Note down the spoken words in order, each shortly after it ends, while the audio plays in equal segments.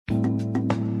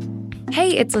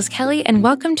Hey, it's Liz Kelly, and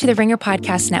welcome to the Ringer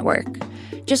Podcast Network.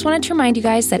 Just wanted to remind you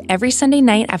guys that every Sunday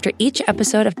night after each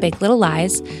episode of Big Little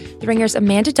Lies, The Ringer's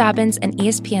Amanda Dobbins and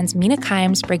ESPN's Mina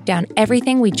Kimes break down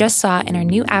everything we just saw in our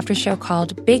new after show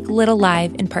called Big Little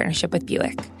Live in partnership with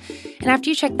Buick. And after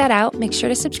you check that out, make sure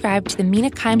to subscribe to the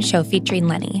Mina Kimes Show featuring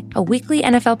Lenny, a weekly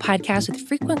NFL podcast with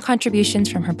frequent contributions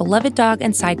from her beloved dog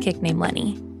and sidekick named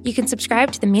Lenny. You can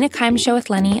subscribe to the Mina Kimes Show with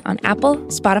Lenny on Apple,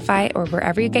 Spotify, or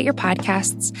wherever you get your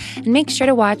podcasts, and make sure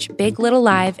to watch Big Little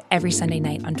Live every Sunday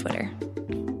night on Twitter.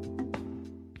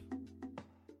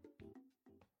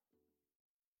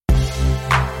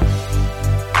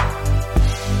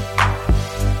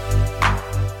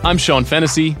 I'm Sean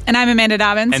Fennessy. And I'm Amanda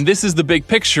Dobbins. And this is The Big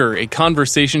Picture, a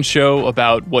conversation show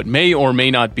about what may or may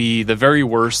not be the very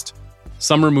worst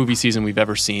summer movie season we've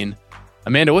ever seen.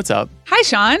 Amanda, what's up? Hi,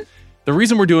 Sean. The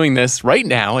reason we're doing this right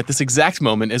now, at this exact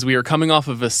moment, is we are coming off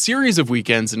of a series of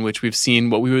weekends in which we've seen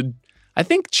what we would, I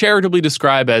think, charitably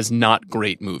describe as not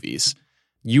great movies.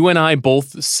 You and I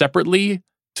both separately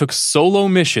took solo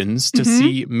missions to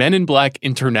see Men in Black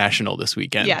International this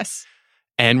weekend. Yes.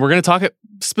 And we're going to talk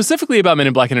specifically about Men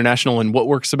in Black International and what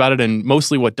works about it and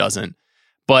mostly what doesn't.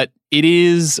 But it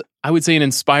is, I would say, an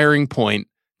inspiring point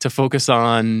to focus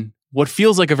on what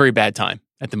feels like a very bad time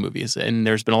at the movies. And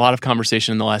there's been a lot of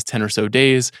conversation in the last 10 or so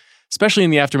days, especially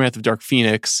in the aftermath of Dark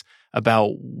Phoenix,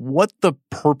 about what the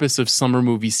purpose of summer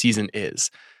movie season is.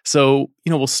 So,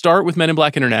 we'll start with Men in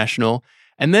Black International.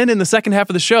 And then in the second half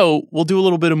of the show, we'll do a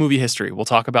little bit of movie history. We'll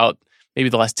talk about maybe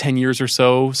the last 10 years or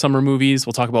so summer movies.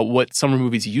 We'll talk about what summer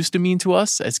movies used to mean to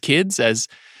us as kids, as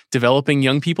developing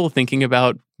young people thinking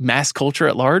about mass culture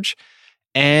at large.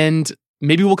 And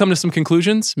maybe we'll come to some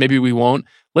conclusions. Maybe we won't.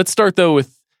 Let's start, though,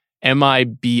 with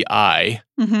MIBI.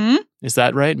 Is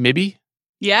that right? MIBI?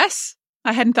 Yes.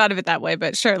 I hadn't thought of it that way,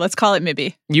 but sure, let's call it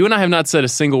MIBI. You and I have not said a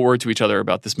single word to each other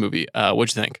about this movie.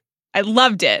 What'd you think? I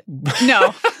loved it.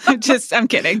 No, I'm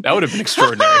kidding. That would have been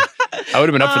extraordinary. I would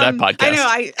have been up for that podcast.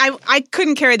 I know. I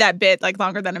couldn't carry that bit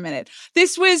longer than a minute.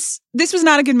 This was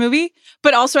not a good movie,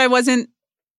 but also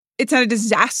it's not a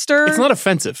disaster. It's not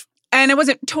offensive. And I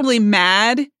wasn't totally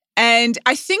mad. And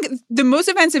I think the most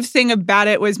offensive thing about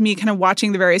it was me kind of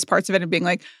watching the various parts of it and being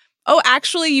like, oh,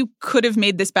 actually, you could have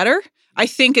made this better. I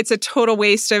think it's a total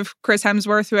waste of Chris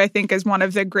Hemsworth, who I think is one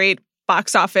of the great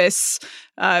box office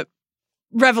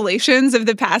revelations of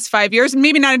the past 5 years.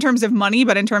 Maybe not in terms of money,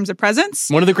 but in terms of presence.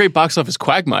 One of the great box office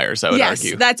quagmires, I would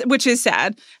argue. Yes, which is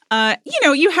sad.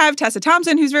 You have Tessa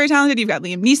Thompson, who's very talented. You've got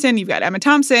Liam Neeson. You've got Emma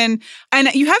Thompson.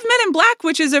 And you have Men in Black,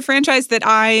 which is a franchise that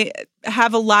I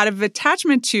have a lot of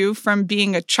attachment to from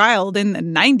being a child in the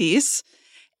 90s.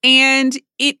 And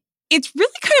it's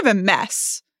really kind of a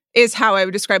mess, is how I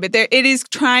would describe it. It is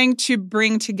trying to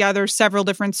bring together several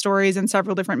different stories and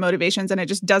several different motivations, and it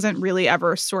just doesn't really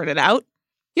ever sort it out.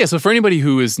 Yeah, so for anybody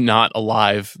who is not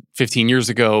alive 15 years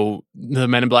ago, the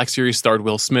Men in Black series starred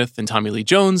Will Smith and Tommy Lee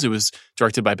Jones. It was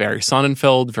directed by Barry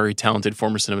Sonnenfeld, very talented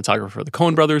former cinematographer of the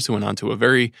Coen brothers, who went on to a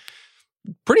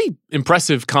pretty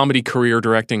impressive comedy career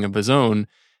directing of his own.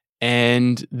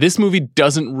 And this movie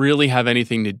doesn't really have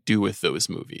anything to do with those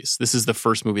movies. This is the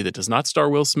first movie that does not star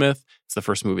Will Smith. It's the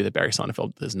first movie that Barry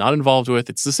Sonnenfeld is not involved with.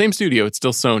 It's the same studio. It's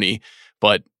still Sony.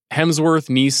 But Hemsworth,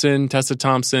 Neeson, Tessa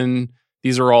Thompson,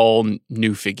 these are all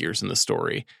new figures in the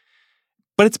story.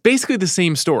 But it's basically the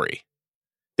same story.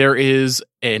 There is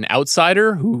an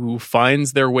outsider who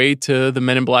finds their way to the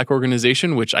Men in Black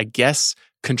organization, which I guess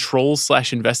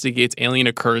controls/investigates alien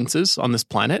occurrences on this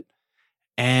planet.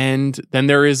 And then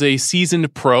there is a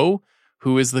seasoned pro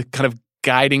who is the kind of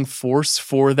guiding force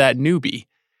for that newbie.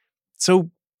 So,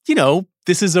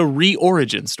 this is a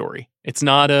re-origin story. It's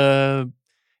not a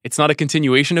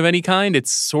continuation of any kind. It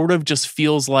sort of just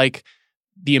feels like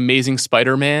The Amazing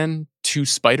Spider-Man to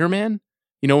Spider-Man.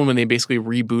 When they basically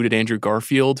rebooted Andrew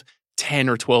Garfield 10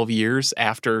 or 12 years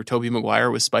after Tobey Maguire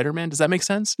was Spider-Man. Does that make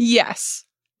sense? Yes,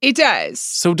 it does.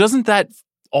 So doesn't that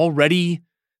already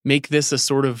make this a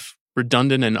sort of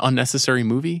redundant and unnecessary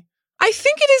movie? I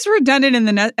think it is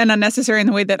redundant and unnecessary in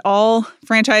the way that all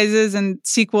franchises and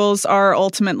sequels are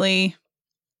ultimately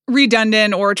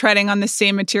redundant or treading on the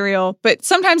same material. But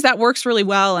sometimes that works really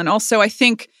well. And also, I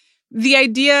think the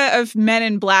idea of Men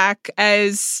in Black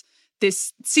as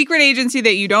this secret agency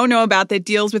that you don't know about that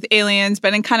deals with aliens,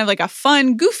 but in kind of like a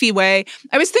fun, goofy way.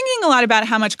 I was thinking a lot about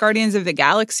how much Guardians of the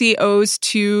Galaxy owes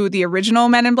to the original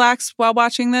Men in Blacks while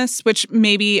watching this, which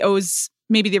maybe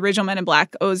the original Men in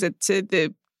Black owes it to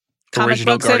the comic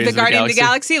original books of the Guardians of the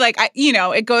Galaxy.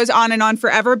 It goes on and on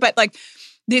forever, but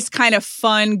this kind of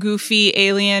fun, goofy,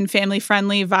 alien,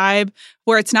 family-friendly vibe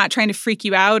where it's not trying to freak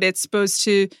you out. It's supposed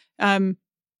to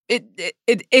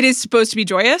it is supposed to be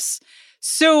joyous.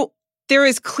 So there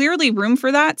is clearly room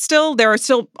for that still. There are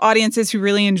still audiences who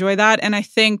really enjoy that. And I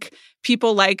think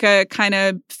people like a kind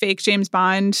of fake James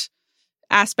Bond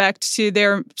aspect to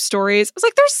their stories. I was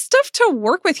like, there's stuff to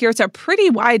work with here. It's a pretty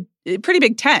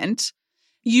big tent.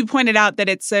 You pointed out that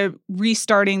it's a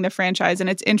restarting the franchise and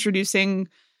it's introducing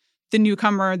the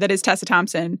newcomer that is Tessa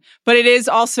Thompson. But it is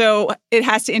also, it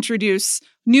has to introduce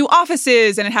new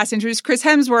offices and it has to introduce Chris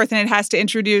Hemsworth and it has to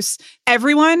introduce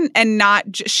everyone and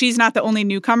she's not the only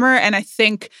newcomer. And I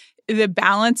think the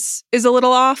balance is a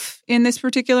little off in this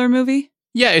particular movie.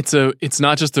 Yeah, it's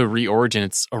not just a reorigin,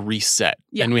 it's a reset.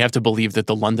 Yeah. And we have to believe that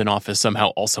the London office somehow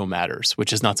also matters,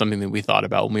 which is not something that we thought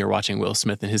about when we were watching Will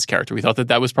Smith and his character. We thought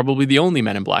that was probably the only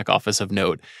Men in Black office of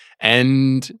note.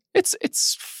 And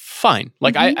it's fine.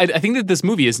 Like, I think that this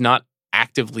movie is not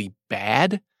actively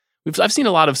bad. I've seen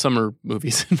a lot of summer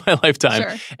movies in my lifetime.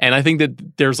 Sure. And I think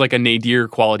that there's like a nadir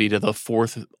quality to the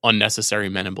fourth unnecessary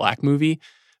Men in Black movie.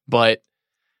 But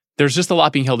there's just a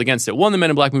lot being held against it. One of the Men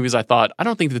in Black movies, I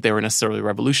don't think that they were necessarily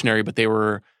revolutionary, but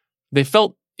they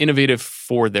felt innovative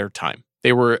for their time.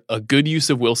 They were a good use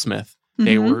of Will Smith. Mm-hmm.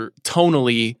 They were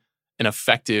tonally an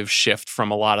effective shift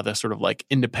from a lot of the sort of like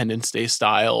Independence Day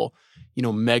style,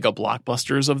 mega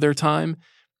blockbusters of their time.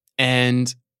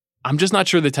 And I'm just not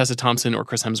sure that Tessa Thompson or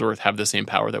Chris Hemsworth have the same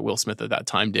power that Will Smith at that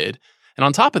time did. And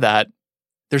on top of that,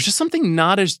 there's just something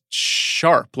not as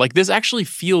sharp. Like, this actually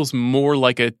feels more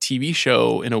like a TV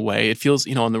show in a way. It feels,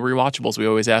 on the rewatchables, we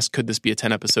always ask, could this be a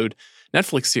 10-episode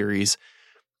Netflix series?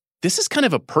 This is kind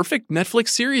of a perfect Netflix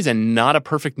series and not a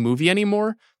perfect movie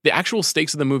anymore. The actual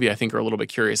stakes of the movie, I think, are a little bit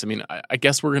curious. I mean, I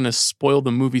guess we're going to spoil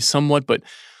the movie somewhat, but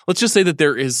let's just say that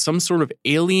there is some sort of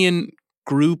alien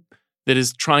group that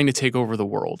is trying to take over the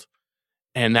world.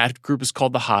 And that group is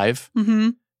called the Hive. Mm-hmm.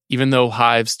 Even though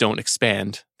hives don't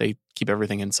expand, they keep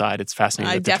everything inside. It's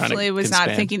fascinating. I definitely was not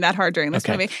thinking that hard during this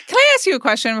movie. Can I ask you a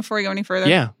question before we go any further?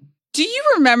 Yeah. Do you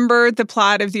remember the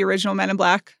plot of the original Men in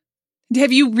Black?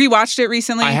 Have you rewatched it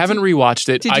recently? I haven't rewatched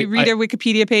it. Did you read their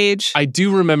Wikipedia page? I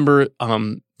do remember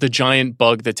the giant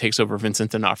bug that takes over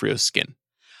Vincent D'Onofrio's skin.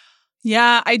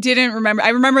 Yeah, I didn't remember. I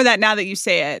remember that now that you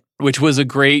say it. Which was a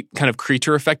great kind of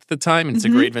creature effect at the time. And it's a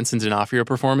great Vincent D'Onofrio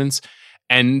performance.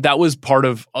 And that was part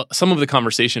of some of the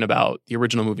conversation about the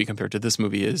original movie compared to this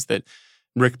movie, is that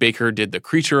Rick Baker did the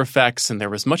creature effects and there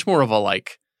was much more of a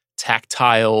like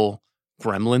tactile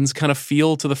Gremlins kind of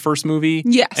feel to the first movie.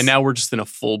 Yes. And now we're just in a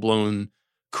full-blown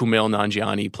Kumail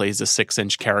Nanjiani plays a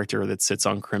 6-inch character that sits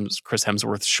on Chris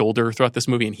Hemsworth's shoulder throughout this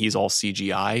movie, and he's all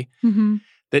CGI. Mm-hmm.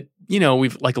 That,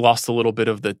 we've like lost a little bit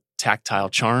of the tactile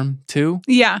charm too.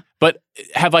 Yeah. But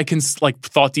have I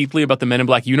thought deeply about the Men in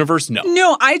Black universe? No.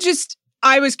 No,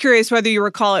 I was curious whether you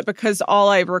recall it, because all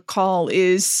I recall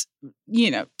is,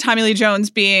 Tommy Lee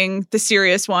Jones being the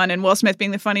serious one and Will Smith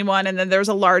being the funny one. And then there's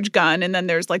a large gun and then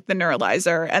there's like the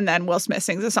neuralizer and then Will Smith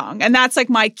sings a song. And that's like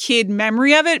my kid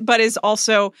memory of it, but is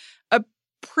also a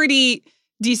pretty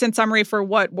decent summary for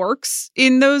what works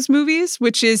in those movies,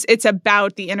 which is it's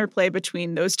about the interplay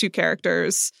between those two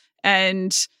characters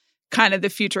and kind of the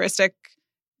futuristic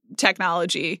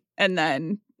technology. And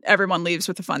then everyone leaves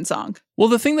with a fun song. Well,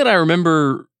 the thing that I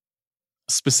remember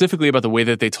specifically about the way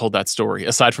that they told that story,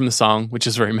 aside from the song, which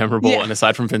is very memorable, and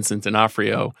aside from Vincent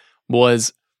D'Onofrio,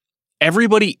 was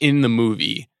everybody in the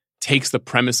movie takes the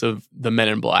premise of the Men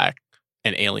in Black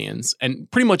and aliens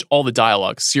and pretty much all the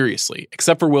dialogue seriously,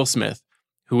 except for Will Smith,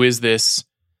 who is this,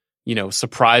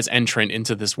 surprise entrant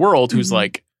into this world who's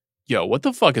like, yo, what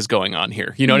the fuck is going on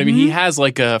here? You know what I mean? He has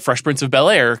like a Fresh Prince of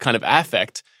Bel-Air kind of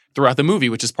affect throughout the movie,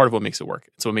 which is part of what makes it work.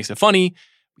 So it makes it funny.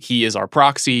 He is our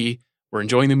proxy. We're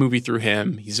enjoying the movie through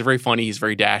him. He's very funny. He's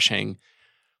very dashing.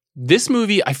 This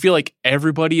movie, I feel like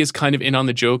everybody is kind of in on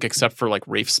the joke except for like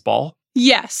Rafe Spall.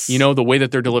 Yes. The way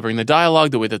that they're delivering the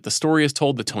dialogue, the way that the story is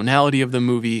told, the tonality of the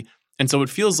movie. And so it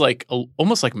feels like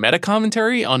almost like meta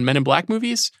commentary on Men in Black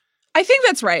movies. I think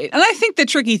that's right. And I think the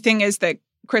tricky thing is that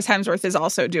Chris Hemsworth is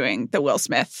also doing the Will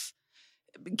Smith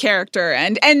character.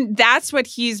 And that's what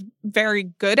he's very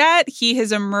good at. He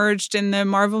has emerged in the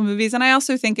Marvel movies. And I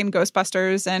also think in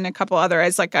Ghostbusters and a couple other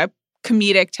as like a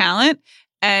comedic talent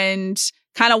and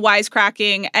kind of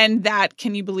wisecracking. And that,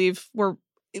 can you believe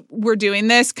we're doing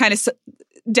this, kind of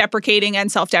deprecating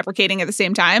and self-deprecating at the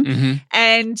same time. Mm-hmm.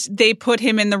 And they put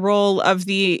him in the role of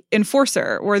the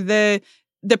enforcer or the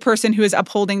person who is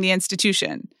upholding the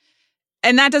institution.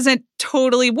 And that doesn't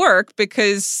totally work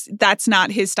because that's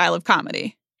not his style of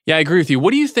comedy. Yeah, I agree with you.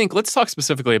 What do you think? Let's talk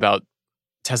specifically about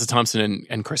Tessa Thompson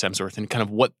and Chris Hemsworth and kind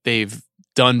of what they've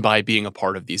done by being a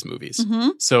part of these movies. Mm-hmm.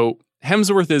 So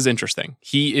Hemsworth is interesting.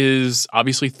 He is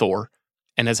obviously Thor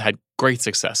and has had great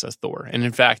success as Thor. And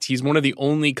in fact, he's one of the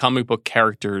only comic book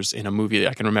characters in a movie that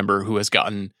I can remember who has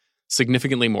gotten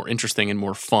significantly more interesting and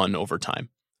more fun over time.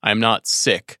 I am not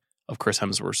sick of Chris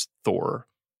Hemsworth's Thor,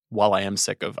 while I am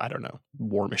sick of, I don't know,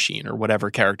 War Machine or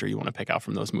whatever character you want to pick out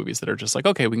from those movies that are just like,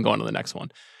 okay, we can go on to the next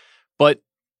one. But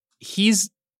he's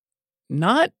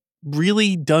not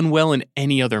really done well in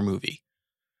any other movie.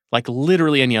 Like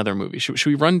literally any other movie. Should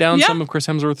we run down some of Chris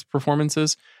Hemsworth's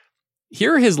performances?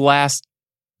 Here are his last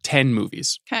 10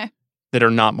 movies that are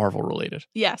not Marvel related.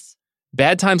 Yes.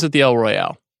 Bad Times at the El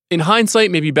Royale. In hindsight,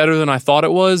 maybe better than I thought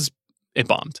it was. It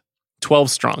bombed.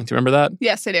 12 Strong. Do you remember that?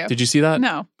 Yes, I do. Did you see that?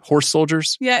 No. Horse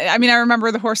Soldiers? Yeah, I mean, I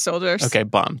remember the Horse Soldiers. Okay,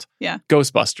 bombed. Yeah.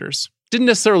 Ghostbusters. Didn't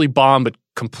necessarily bomb, but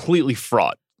completely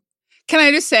fraught. Can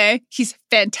I just say, he's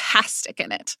fantastic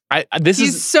in it.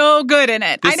 He's so good in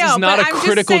it. I know, this is not but a I'm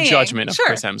critical just saying. judgment of Sure.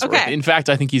 Chris Hemsworth. Okay. In fact,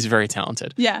 I think he's very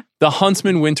talented. Yeah. The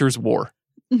Huntsman Winter's War.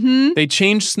 Mm-hmm. They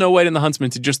changed Snow White and the Huntsman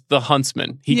to just the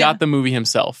Huntsman. He got the movie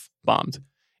himself. Bombed.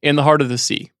 In the Heart of the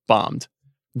Sea. Bombed.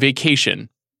 Vacation.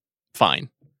 Fine.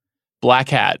 Black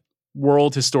Hat.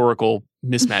 World historical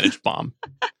mismanaged bomb.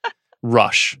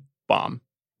 Rush. Bomb.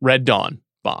 Red Dawn.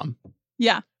 Bomb.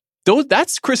 Yeah.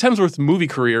 That's Chris Hemsworth's movie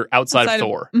career outside of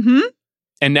Thor. Mm-hmm.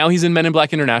 And now he's in Men in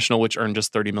Black International, which earned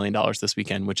just $30 million this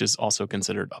weekend, which is also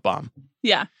considered a bomb.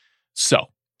 Yeah. So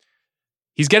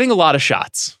he's getting a lot of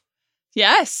shots.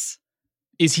 Yes.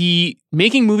 Is he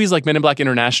making movies like Men in Black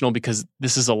International because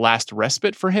this is a last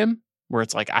respite for him? Where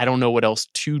it's like, I don't know what else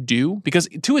to do? Because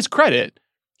to his credit,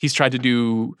 he's tried to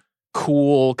do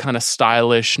cool, kind of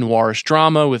stylish, noirish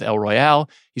drama with El Royale.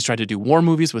 He's tried to do war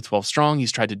movies with 12 Strong.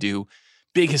 He's tried to do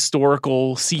big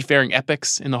historical seafaring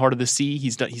epics in the Heart of the Sea.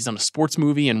 He's done a sports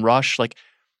movie in Rush. Like,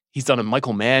 he's done a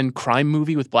Michael Mann crime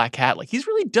movie with Black Hat. Like, he's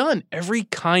really done every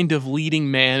kind of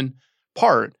leading man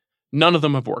part. None of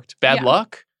them have worked. Bad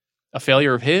Luck, a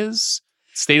failure of his,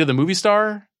 State of the Movie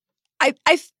Star. I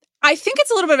think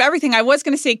it's a little bit of everything. I was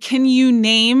going to say, can you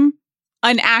name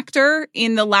an actor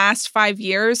in the last 5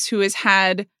 years who has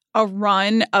had a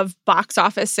run of box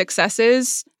office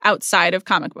successes outside of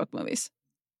comic book movies?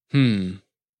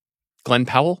 Glenn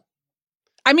Powell?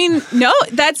 I mean, no,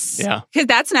 that's because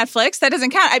that's Netflix. That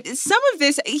doesn't count. Some of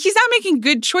this, he's not making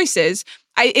good choices.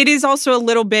 It is also a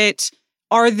little bit,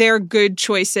 are there good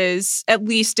choices, at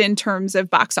least in terms of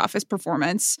box office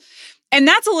performance? And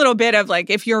that's a little bit of like,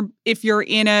 if you're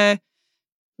in a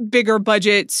bigger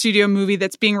budget studio movie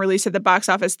that's being released at the box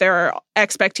office, there are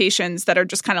expectations that are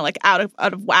just kind of like out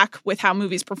of whack with how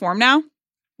movies perform now.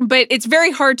 But it's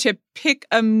very hard to pick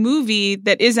a movie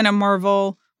that isn't a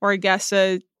Marvel or I guess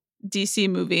a DC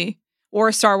movie or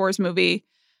a Star Wars movie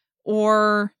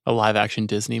or a live action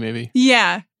Disney maybe.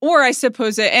 Yeah. Or I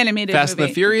suppose an animated Fast movie. and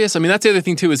the Furious. I mean, that's the other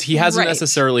thing too, is he hasn't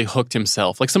necessarily hooked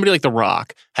himself. Like somebody like The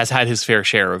Rock has had his fair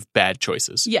share of bad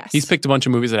choices. Yes. He's picked a bunch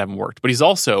of movies that haven't worked, but he's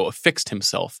also affixed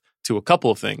himself to a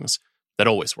couple of things that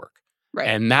always work. Right.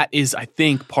 And that is, I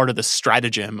think, part of the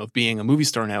stratagem of being a movie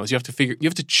star now is you have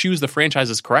to choose the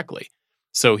franchises correctly.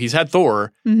 So he's had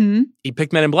Thor. Mm-hmm. He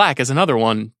picked Men in Black as another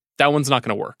one. That one's not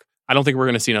going to work. I don't think we're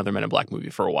going to see another Men in Black movie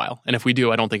for a while. And if we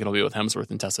do, I don't think it'll be with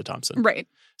Hemsworth and Tessa Thompson. Right.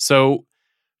 So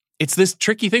it's this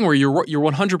tricky thing where you're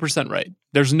 100% right.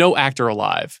 There's no actor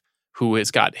alive who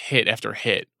has got hit after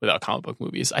hit without comic book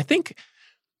movies. I think,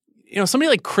 somebody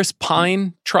like Chris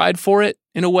Pine tried for it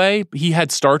in a way. He had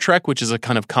Star Trek, which is a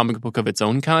kind of comic book of its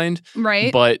own kind.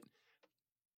 Right. But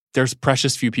there's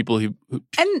precious few people who've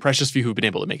been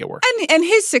able to make it work. And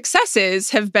his successes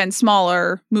have been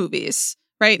smaller movies,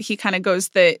 right? He kind of goes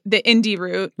the indie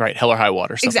route. Right. Hell or High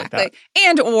Water, stuff exactly. like that.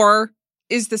 And or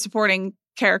is the supporting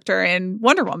character in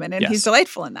Wonder Woman, and he's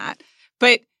delightful in that.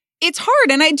 But it's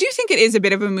hard, and I do think it is a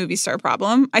bit of a movie star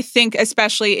problem. I think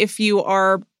especially if you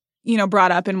are,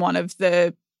 brought up in one of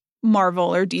the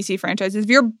Marvel or DC franchises, if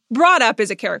you're brought up as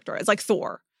a character, as like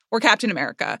Thor or Captain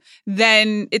America,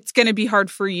 then it's going to be hard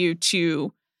for you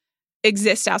to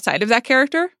exist outside of that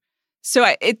character.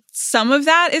 So some of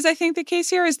that is, I think, the case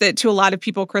here is that to a lot of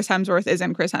people, Chris Hemsworth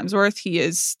isn't Chris Hemsworth. He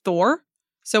is Thor.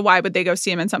 So why would they go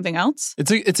see him in something else?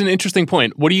 It's an interesting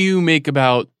point. What do you make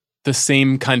about the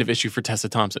same kind of issue for Tessa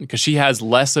Thompson? Because she has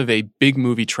less of a big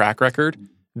movie track record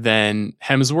than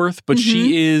Hemsworth, but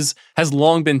she has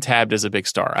long been tabbed as a big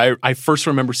star. I first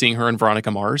remember seeing her in Veronica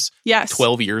Mars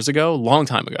 12 years ago, long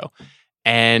time ago.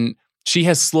 And she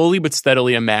has slowly but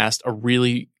steadily amassed a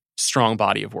really strong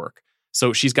body of work.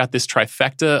 So she's got this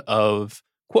trifecta of,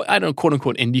 quote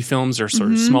unquote, indie films or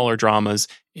sort of smaller dramas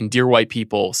in Dear White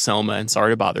People, Selma, and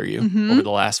Sorry to Bother You over the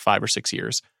last 5 or 6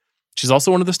 years. She's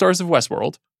also one of the stars of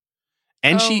Westworld.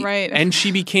 And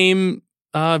she became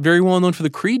very well known for the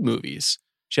Creed movies.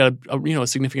 She had a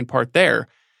significant part there.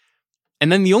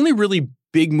 And then the only really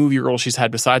big movie role she's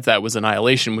had besides that was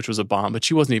Annihilation, which was a bomb, but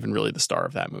she wasn't even really the star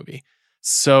of that movie.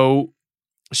 So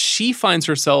she finds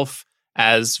herself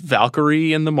as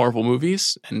Valkyrie in the Marvel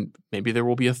movies, and maybe there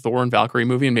will be a Thor and Valkyrie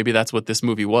movie, and maybe that's what this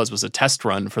movie was a test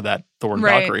run for that Thor and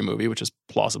Valkyrie movie, which is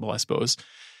plausible, I suppose.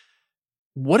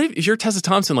 What if you're Tessa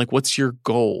Thompson, like, what's your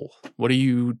goal? What do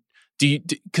you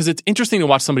because it's interesting to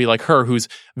watch somebody like her who's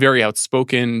very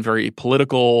outspoken, very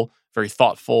political, very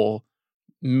thoughtful,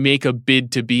 make a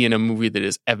bid to be in a movie that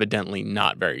is evidently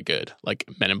not very good, like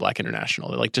Men in Black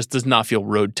International. It like just does not feel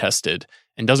road tested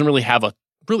and doesn't really have a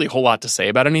whole lot to say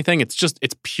about anything. It's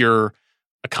pure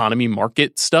economy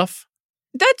market stuff.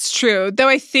 That's true. Though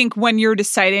I think when you're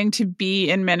deciding to be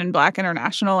in Men in Black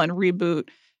International and reboot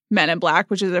Men in Black,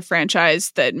 which is a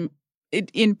franchise that it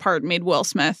in part made Will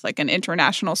Smith like an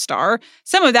international star,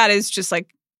 some of that is just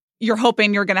like you're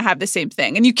hoping you're going to have the same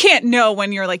thing. And you can't know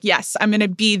when you're like, yes, I'm going to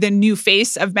be the new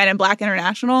face of Men in Black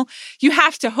International. You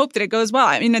have to hope that it goes well.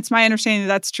 I mean, it's my understanding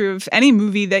that that's true of any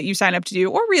movie that you sign up to do,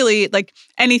 or really like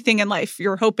anything in life.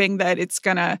 You're hoping that it's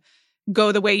going to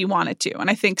go the way you want it to.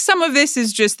 And I think some of this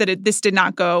is just that this did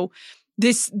not go.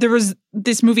 This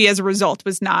movie as a result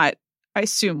was not, I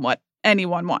assume, what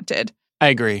anyone wanted. I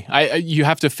agree. You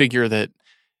have to figure that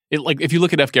if you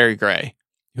look at F. Gary Gray,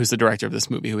 who's the director of this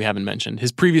movie, who we haven't mentioned,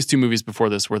 his previous two movies before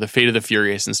this were The Fate of the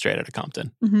Furious and Straight Outta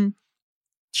Compton. Mm-hmm.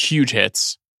 Huge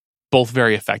hits, both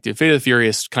very effective. Fate of the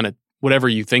Furious, kind of whatever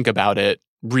you think about it,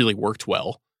 really worked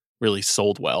well, really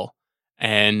sold well.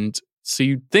 And so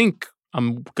you'd think,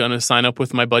 I'm going to sign up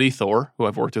with my buddy Thor, who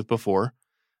I've worked with before.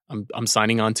 I'm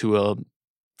signing on to a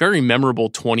very memorable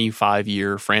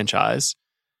 25-year franchise.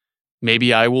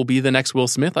 Maybe I will be the next Will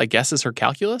Smith, I guess, is her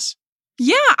calculus.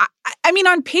 Yeah. I mean,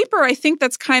 on paper, I think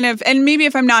that's kind of, and maybe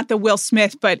if I'm not the Will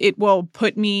Smith, but it will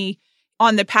put me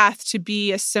on the path to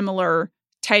be a similar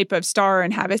type of star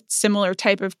and have a similar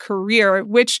type of career,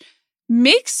 which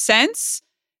makes sense,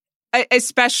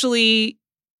 especially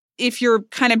if you're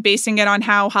kind of basing it on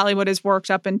how Hollywood has worked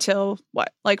up until,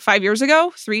 like 5 years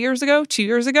ago, 3 years ago, 2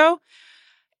 years ago.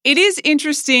 It is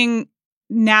interesting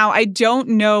now. I don't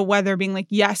know whether being like,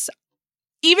 yes,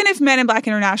 even if Men in Black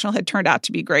International had turned out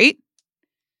to be great,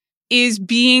 is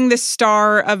being the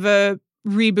star of a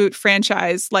reboot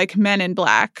franchise like Men in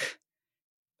Black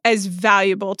as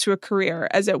valuable to a career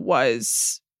as it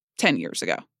was 10 years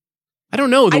ago? I don't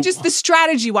know. The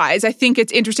strategy-wise, I think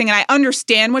it's interesting, and I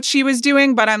understand what she was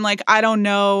doing, but I'm like, I don't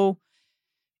know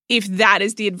if that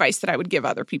is the advice that I would give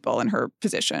other people in her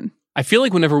position. I feel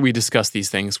like whenever we discuss these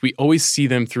things, we always see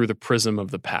them through the prism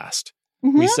of the past.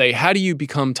 Mm-hmm. We say, how do you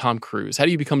become Tom Cruise? How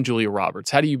do you become Julia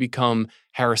Roberts? How do you become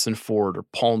Harrison Ford or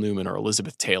Paul Newman or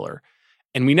Elizabeth Taylor?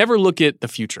 And we never look at the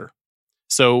future.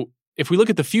 So if we look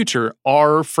at the future,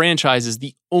 are franchises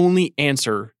the only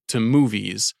answer to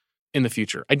movies in the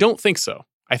future? I don't think so.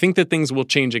 I think that things will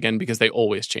change again because they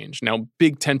always change. Now,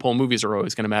 big tentpole movies are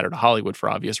always going to matter to Hollywood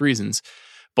for obvious reasons.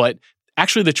 But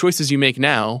actually, the choices you make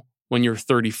now when you're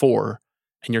 34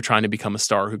 and you're trying to become a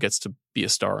star who gets to be a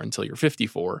star until you're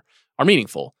 54 are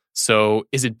meaningful. So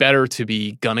is it better to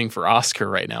be gunning for Oscar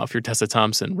right now if you're Tessa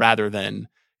Thompson rather than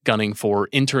gunning for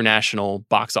international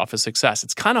box office success?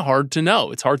 It's kind of hard to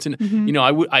know. It's hard to,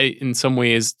 Mm-hmm. I in some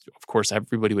ways, of course,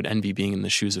 everybody would envy being in the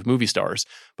shoes of movie stars.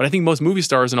 But I think most movie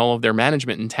stars and all of their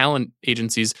management and talent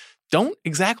agencies don't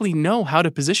exactly know how to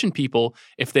position people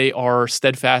if they are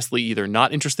steadfastly either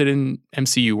not interested in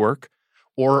MCU work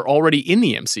or already in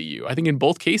the MCU. I think in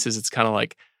both cases, it's kind of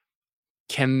like,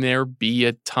 can there be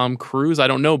a Tom Cruise? I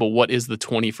don't know, but what is the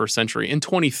 21st century? In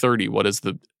 2030, what is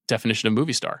the definition of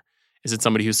movie star? Is it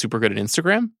somebody who's super good at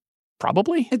Instagram?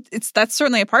 Probably. That's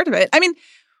certainly a part of it. I mean,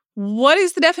 what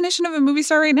is the definition of a movie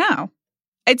star right now?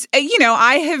 It's,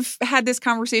 I have had this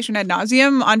conversation ad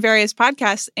nauseum on various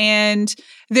podcasts, and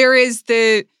there is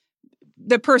the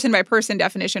person by person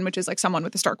definition, which is like someone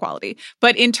with a star quality.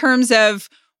 But in terms of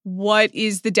what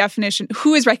is the definition,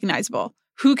 who is recognizable,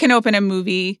 who can open a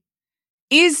movie?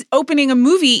 Is opening a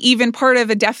movie even part of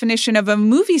a definition of a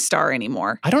movie star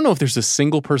anymore? I don't know if there's a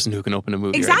single person who can open a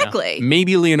movie exactly. Right now.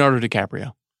 Maybe Leonardo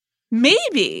DiCaprio.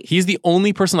 Maybe. He's the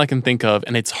only person I can think of,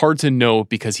 and it's hard to know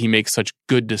because he makes such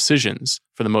good decisions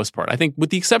for the most part. I think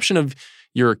with the exception of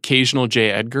your occasional J.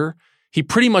 Edgar, he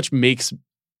pretty much makes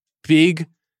big,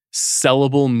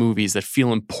 sellable movies that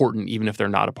feel important even if they're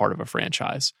not a part of a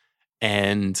franchise.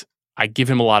 And I give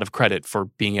him a lot of credit for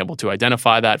being able to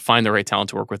identify that, find the right talent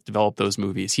to work with, develop those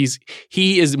movies.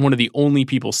 He is one of the only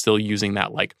people still using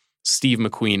that like Steve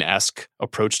McQueen-esque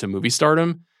approach to movie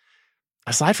stardom.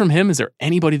 Aside from him, is there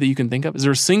anybody that you can think of? Is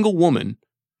there a single woman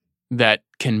that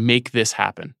can make this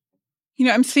happen?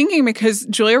 I'm thinking because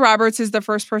Julia Roberts is the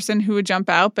first person who would jump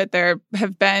out, but there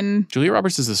have been... Julia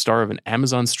Roberts is the star of an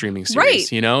Amazon streaming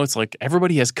series. Right. It's like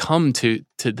everybody has come to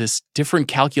this different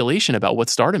calculation about what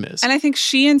stardom is. And I think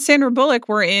she and Sandra Bullock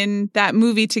were in that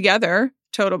movie together.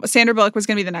 Sandra Bullock was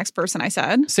going to be the next person I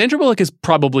said. Sandra Bullock is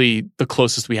probably the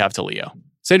closest we have to Leo.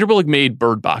 Sandra Bullock made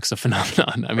Bird Box a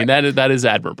phenomenon. I mean, that is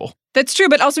admirable. That's true,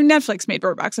 but also Netflix made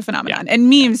Bird Box a phenomenon, and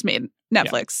memes made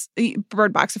Netflix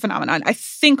Bird Box a phenomenon. I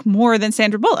think more than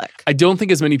Sandra Bullock. I don't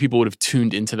think as many people would have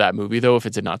tuned into that movie, though, if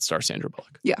it did not star Sandra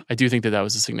Bullock. Yeah. I do think that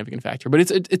was a significant factor. But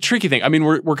it's a tricky thing. I mean,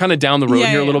 we're kind of down the road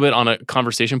here a little bit on a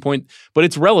conversation point, but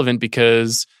it's relevant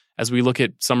because as we look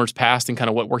at summers past and kind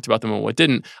of what worked about them and what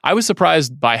didn't, I was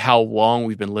surprised by how long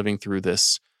we've been living through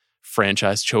this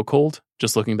franchise chokehold.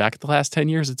 Just looking back at the last 10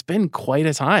 years, it's been quite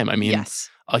a time. I mean,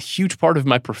 a huge part of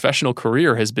my professional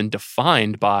career has been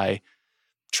defined by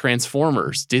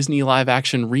Transformers, Disney live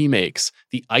action remakes,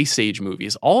 the Ice Age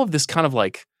movies, all of this kind of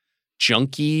like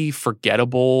junky,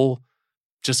 forgettable,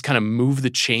 just kind of move the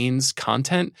chains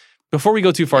content. Before we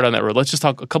go too far down that road, let's just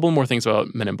talk a couple more things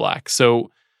about Men in Black.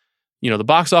 So, the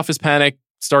box office panic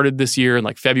started this year in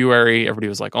like February. Everybody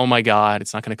was like, oh my God,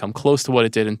 it's not going to come close to what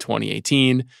it did in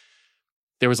 2018.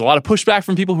 There was a lot of pushback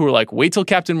from people who were like, wait till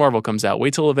Captain Marvel comes out.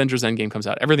 Wait till Avengers Endgame comes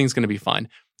out. Everything's going to be fine.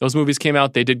 Those movies came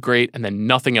out. They did great. And then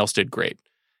nothing else did great.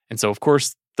 And so, of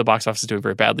course, the box office is doing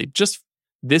very badly. Just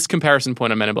this comparison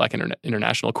point on Men in Black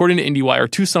International. According to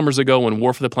IndieWire, 2 summers ago when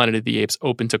War for the Planet of the Apes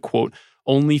opened to, quote,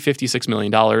 only $56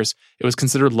 million, it was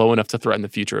considered low enough to threaten the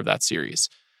future of that series.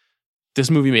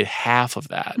 This movie made half of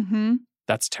that. Mm-hmm.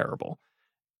 That's terrible.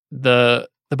 The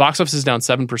box office is down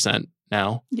 7%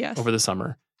 now over the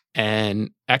summer.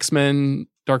 And X-Men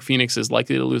Dark Phoenix is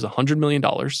likely to lose $100 million,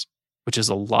 which is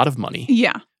a lot of money.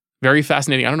 Yeah. Very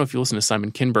fascinating. I don't know if you listen to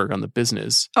Simon Kinberg on The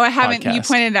Business. Oh, I haven't. Podcast. You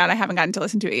pointed it out. I haven't gotten to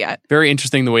listen to it yet. Very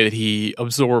interesting the way that he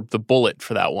absorbed the bullet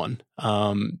for that one.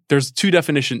 There's 2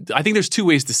 definitions. I think there's 2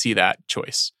 ways to see that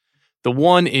choice. The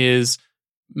one is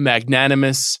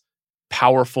magnanimous,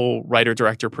 powerful writer,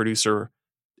 director, producer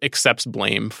accepts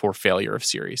blame for failure of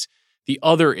series. The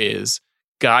other is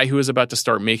guy who is about to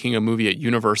start making a movie at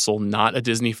Universal, not a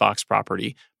Disney Fox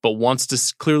property, but wants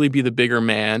to clearly be the bigger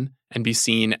man and be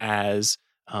seen as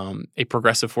a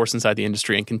progressive force inside the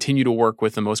industry and continue to work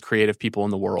with the most creative people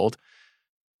in the world,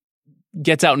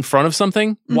 gets out in front of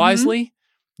something wisely.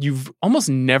 You've almost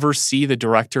never see the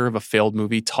director of a failed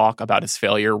movie talk about his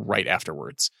failure right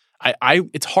afterwards.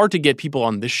 It's hard to get people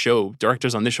on this show,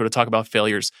 directors on this show, to talk about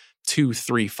failures 2,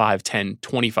 3, 5, 10,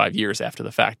 25 years after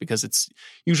the fact, because it's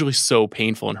usually so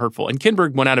painful and hurtful. And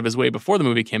Kinberg went out of his way before the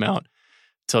movie came out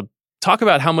to talk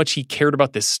about how much he cared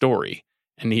about this story.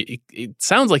 And it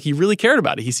sounds like he really cared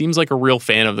about it. He seems like a real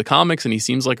fan of the comics, and he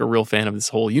seems like a real fan of this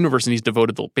whole universe. And he's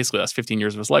devoted basically the last 15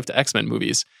 years of his life to X-Men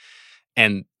movies.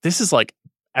 And this is like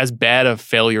as bad a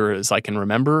failure as I can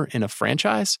remember in a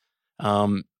franchise.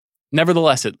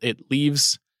 Nevertheless, it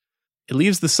leaves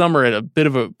the summer at a bit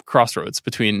of a crossroads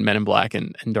between Men in Black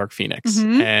and Dark Phoenix.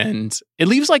 And it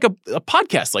leaves like a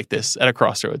podcast like this at a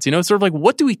crossroads. It's sort of like,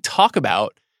 what do we talk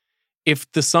about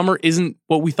if the summer isn't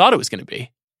what we thought it was going to be?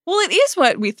 Well, it is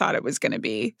what we thought it was going to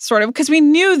be, sort of, because we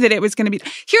knew that it was going to be.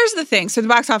 Here's the thing. So the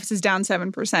box office is down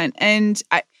 7%. And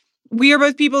we are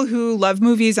both people who love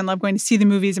movies and love going to see the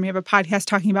movies. And we have a podcast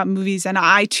talking about movies. And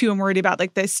I, too, am worried about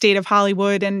like the state of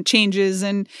Hollywood and changes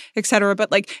and et cetera.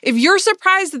 But like, if you're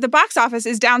surprised that the box office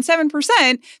is down 7%,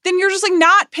 then you're just like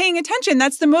not paying attention.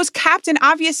 That's the most captain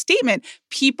obvious statement.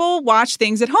 People watch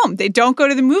things at home. They don't go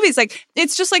to the movies. Like,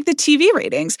 it's just like the TV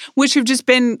ratings, which have just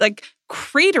been like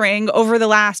cratering over the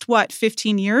last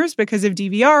 15 years because of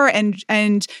DVR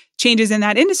and changes in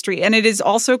that industry. And it is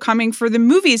also coming for the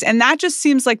movies. And that just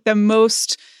seems like the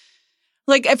most,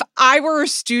 like, if I were a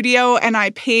studio and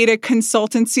I paid a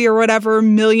consultancy or whatever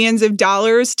millions of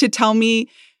dollars to tell me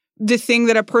the thing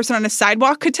that a person on a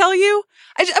sidewalk could tell you,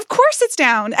 of course it's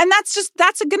down. And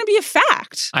that's going to be a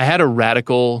fact. I had a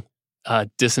radical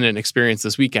dissonant experience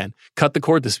this weekend. Cut the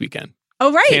cord this weekend.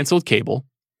 Oh, right. Canceled cable.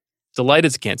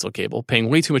 Delighted to cancel cable, paying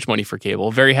way too much money for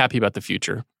cable, very happy about the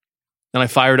future. Then I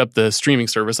fired up the streaming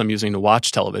service I'm using to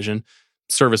watch television.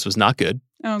 Service was not good.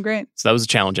 Oh, great. So that was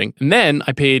challenging. And then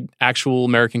I paid actual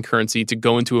American currency to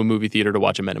go into a movie theater to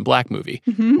watch a Men in Black movie,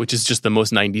 which is just the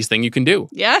most 90s thing you can do.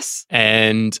 Yes.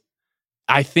 And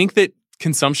I think that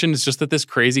consumption is just at this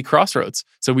crazy crossroads.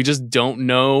 So we just don't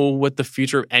know what the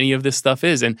future of any of this stuff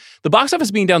is. And the box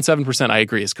office being down 7%, I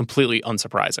agree, is completely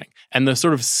unsurprising. And the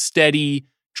sort of steady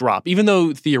drop, even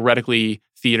though theoretically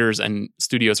theaters and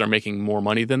studios are making more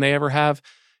money than they ever have,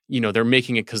 they're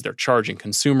making it because they're charging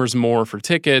consumers more for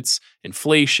tickets,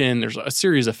 inflation. There's a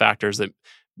series of factors that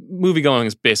movie going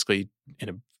is basically in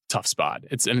a tough spot.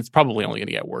 It's probably only going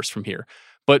to get worse from here.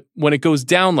 But when it goes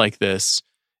down like this,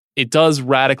 it does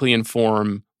radically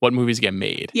inform what movies get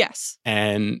made. Yes.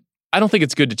 And I don't think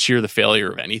it's good to cheer the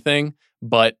failure of anything,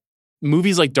 but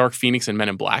movies like Dark Phoenix and Men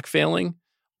in Black failing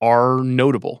are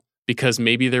notable because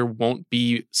maybe there won't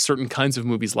be certain kinds of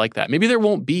movies like that. Maybe there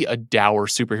won't be a dour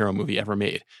superhero movie ever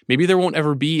made. Maybe there won't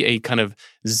ever be a kind of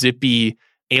zippy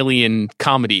alien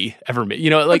comedy ever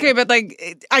made. Okay, but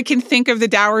I can think of the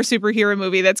dour superhero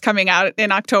movie that's coming out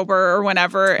in October or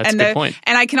whenever. That's a good point.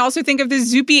 And I can also think of the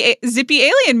zippy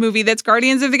alien movie that's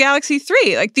Guardians of the Galaxy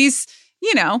 3. Like these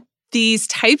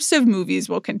types of movies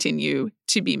will continue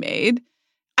to be made.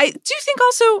 I do think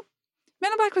also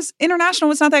Men in Black International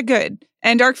was not that good.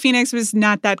 And Dark Phoenix was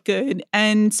not that good.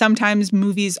 And sometimes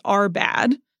movies are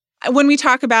bad. When we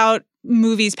talk about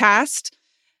movies past,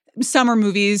 summer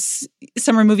movie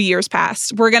years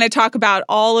past, we're going to talk about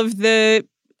all of the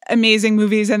amazing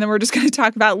movies. And then we're just going to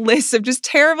talk about lists of just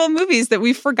terrible movies that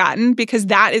we've forgotten because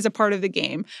that is a part of the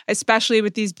game, especially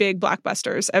with these big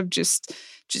blockbusters of just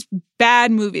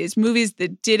bad movies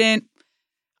that didn't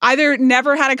either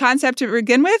never had a concept to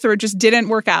begin with or just didn't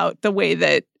work out the way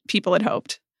that people had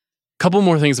hoped. Couple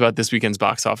more things about this weekend's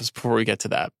box office before we get to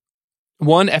that.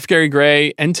 One, F. Gary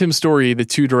Gray and Tim Story, the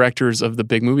two directors of the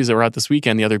big movies that were out this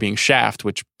weekend, the other being Shaft,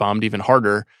 which bombed even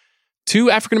harder.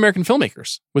 Two African-American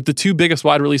filmmakers with the two biggest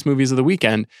wide release movies of the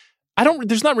weekend.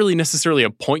 There's not really necessarily a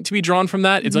point to be drawn from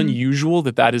that. It's unusual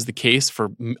that is the case for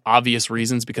obvious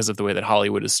reasons because of the way that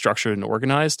Hollywood is structured and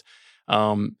organized.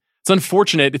 It's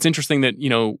unfortunate. It's interesting that,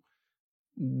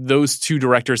 those two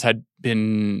directors had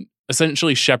been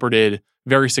essentially shepherded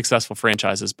very successful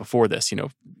franchises before this.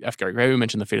 F. Gary Gray, we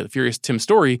mentioned The Fate of the Furious. Tim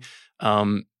Story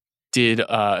did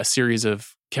a series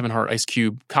of Kevin Hart, Ice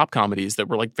Cube cop comedies that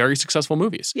were like very successful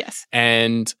movies. Yes.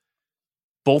 And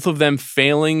both of them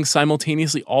failing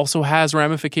simultaneously also has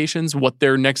ramifications. What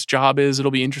their next job is,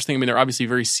 it'll be interesting. I mean, they're obviously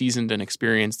very seasoned and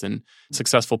experienced and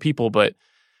successful people, but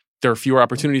there are fewer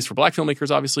opportunities for Black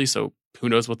filmmakers, obviously. So who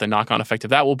knows what the knock-on effect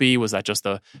of that will be? Was that just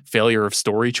a failure of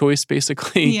story choice,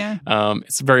 basically? Yeah.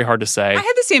 It's very hard to say. I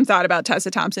had the same thought about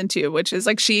Tessa Thompson, too, which is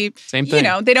like same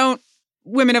thing.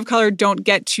 Women of color don't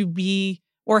get to be,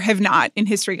 or have not in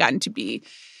history gotten to be,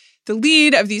 the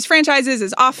lead of these franchises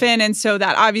as often. And so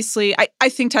that obviously, I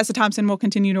think Tessa Thompson will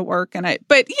continue to work.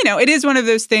 But it is one of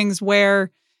those things where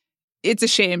it's a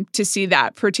shame to see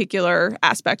that particular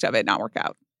aspect of it not work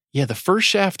out. Yeah, the first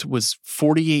Shaft was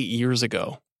 48 years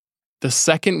ago. The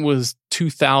second was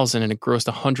 2000 and it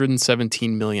grossed $117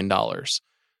 million.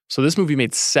 So this movie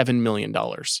made $7 million.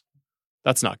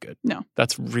 That's not good. No.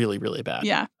 That's really, really bad.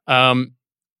 Yeah. I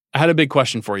had a big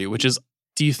question for you, which is,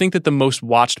 do you think that the most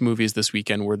watched movies this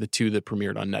weekend were the two that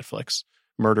premiered on Netflix?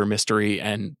 Murder Mystery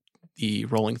and the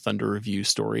Rolling Thunder Revue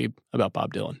story about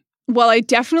Bob Dylan? Well, I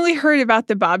definitely heard about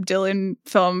the Bob Dylan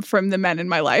film from the men in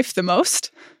my life the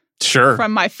most. Sure.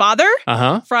 From my father,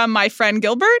 from my friend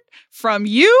Gilbert, from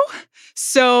you.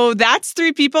 So that's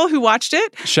 3 people who watched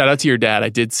it. Shout out to your dad. I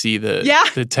did see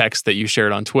the text that you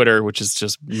shared on Twitter, which has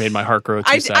just made my heart grow 2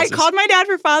 sizes. I called my dad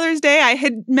for Father's Day. I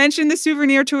had mentioned the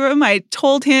Souvenir to him. I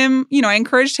told him, I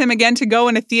encouraged him again to go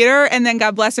in a theater. And then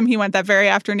God bless him, he went that very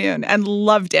afternoon and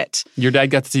loved it. Your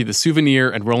dad got to see the Souvenir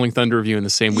and Rolling Thunder Revue in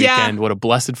the same weekend. What a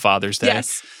blessed Father's Day.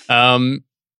 Yes.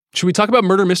 Should we talk about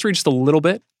Murder Mystery just a little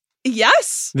bit?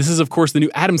 Yes. This is, of course, the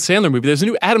new Adam Sandler movie. There's a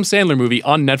new Adam Sandler movie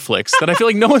on Netflix that I feel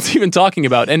like no one's even talking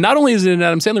about. And not only is it an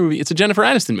Adam Sandler movie, it's a Jennifer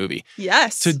Aniston movie.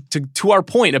 Yes. To our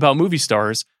point about movie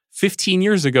stars, 15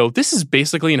 years ago, this is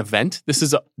basically an event. This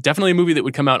is definitely a movie that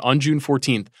would come out on June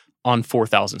 14th on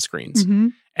 4,000 screens. Mm-hmm.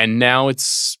 And now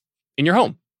it's in your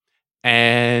home.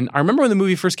 And I remember when the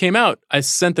movie first came out, I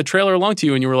sent the trailer along to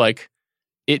you and you were like,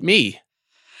 it me.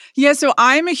 Yeah, so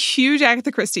I'm a huge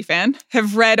Agatha Christie fan,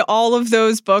 have read all of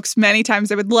those books many times.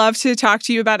 I would love to talk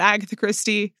to you about Agatha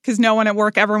Christie because no one at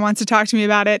work ever wants to talk to me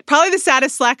about it. Probably the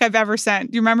saddest Slack I've ever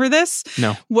sent. Do you remember this?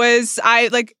 No.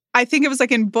 I think it was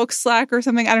like in book Slack or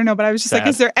something. I don't know, but I was just like,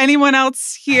 is there anyone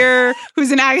else here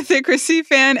who's an Agatha Christie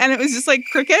fan? And it was just like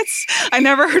crickets. I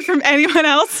never heard from anyone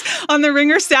else on the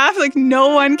Ringer staff. Like no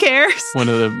one cares. One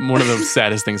of the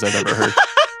saddest things I've ever heard.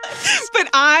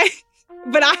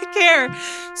 But I care.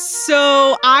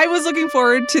 So I was looking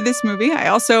forward to this movie. I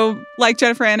also like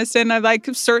Jennifer Aniston. I like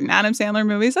certain Adam Sandler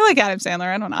movies. I like Adam Sandler.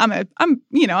 I don't know. I'm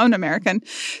an American.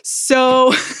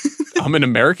 So I'm an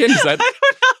American? Is that? I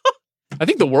don't know. I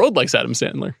think the world likes Adam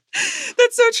Sandler.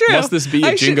 That's so true. Must this be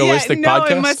a jingoistic podcast?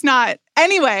 No, it must not.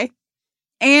 Anyway,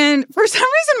 And for some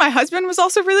reason, my husband was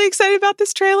also really excited about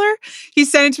this trailer. He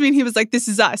sent it to me and he was like, this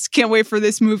is us. Can't wait for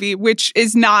this movie, which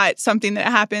is not something that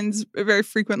happens very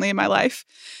frequently in my life.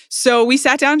 So we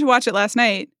sat down to watch it last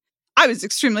night. I was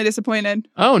extremely disappointed.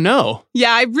 Oh, no.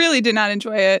 Yeah, I really did not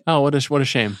enjoy it. Oh, what a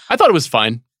shame. I thought it was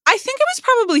fine. I think it was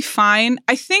probably fine.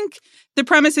 I think the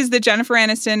premise is that Jennifer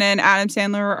Aniston and Adam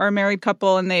Sandler are a married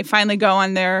couple and they finally go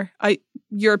on their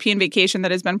European vacation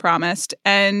that has been promised.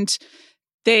 And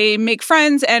they make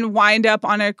friends and wind up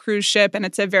on a cruise ship, and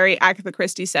it's a very Agatha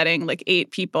Christie setting, like 8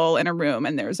 people in a room,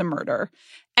 and there's a murder.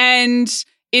 And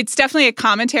it's definitely a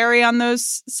commentary on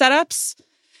those setups.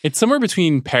 It's somewhere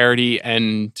between parody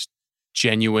and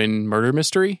genuine murder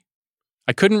mystery.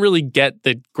 I couldn't really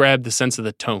grab the sense of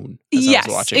the tone as I was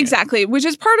watching it. Exactly, which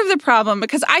is part of the problem,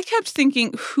 because I kept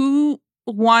thinking, who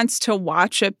wants to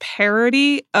watch a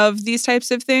parody of these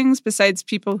types of things besides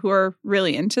people who are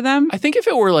really into them? I think if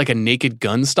it were like a Naked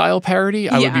Gun style parody,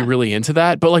 I would be really into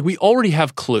that. But like we already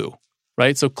have Clue,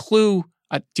 right? So Clue,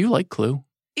 do you like Clue?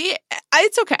 Yeah,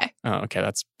 it's okay. Oh, okay.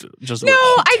 That's just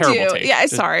I terrible do. take. Yeah,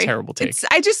 sorry. Terrible take.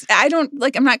 I don't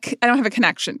have a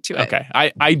connection to it. Okay.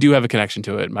 I do have a connection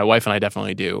to it. My wife and I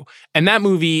definitely do. And that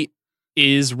movie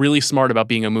is really smart about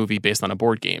being a movie based on a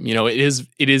board game. You know, it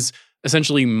is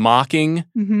essentially mocking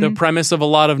the premise of a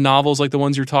lot of novels like the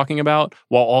ones you're talking about,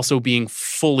 while also being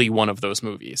fully one of those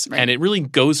movies. Right. And it really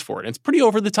goes for it. It's pretty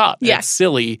over the top. Yes. It's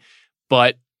silly,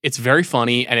 but it's very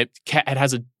funny, and it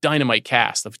has a dynamite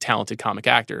cast of talented comic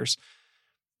actors.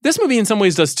 This movie in some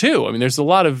ways does too. I mean, there's a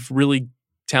lot of really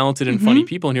talented and funny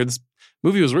people in here. This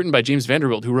movie was written by James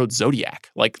Vanderbilt, who wrote Zodiac.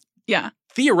 Like,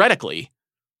 theoretically,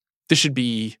 this should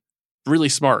be really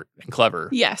smart and clever.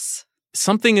 Yes.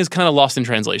 Something is kind of lost in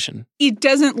translation. It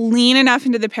doesn't lean enough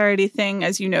into the parody thing,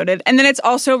 as you noted. And then it's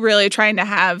also really trying to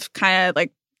have kind of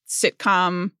like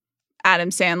sitcom Adam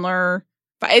Sandler.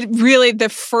 But it really, the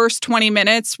first 20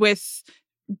 minutes with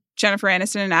Jennifer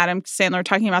Aniston and Adam Sandler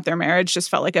talking about their marriage just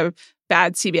felt like a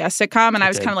bad CBS sitcom. And I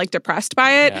was kind of like depressed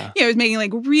by it. Yeah. You know, it was making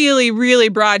like really, really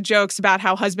broad jokes about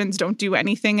how husbands don't do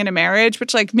anything in a marriage,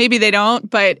 which like maybe they don't,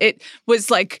 but it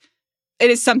was like, it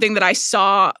is something that I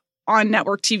saw on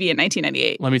network TV in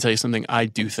 1998. Let me tell you something. I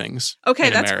do things.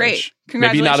 Okay, that's great.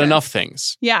 Congratulations. Maybe not enough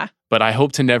things. Yeah. But I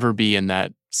hope to never be in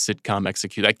that sitcom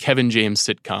that Kevin James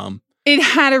sitcom. It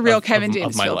had a real Kevin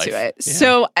James feel to it. Yeah.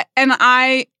 So, and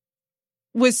I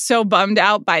was so bummed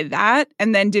out by that,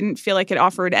 and then didn't feel like it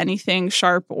offered anything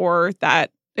sharp or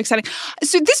that exciting.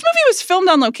 So this movie was filmed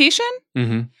on location.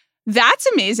 Mm-hmm. That's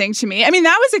amazing to me. I mean,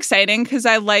 that was exciting because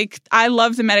I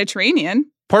love the Mediterranean.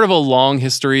 Part of a long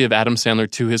history of Adam Sandler,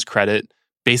 to his credit,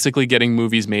 basically getting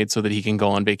movies made so that he can go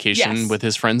on vacation with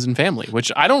his friends and family,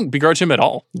 which I don't begrudge him at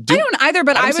all. I don't either,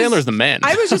 but Adam Sandler's the man.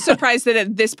 I was just surprised that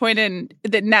at this point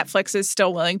that Netflix is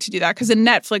still willing to do that, because a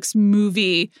Netflix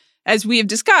movie, as we have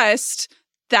discussed,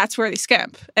 that's where they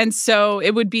skimp. And so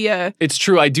it would be It's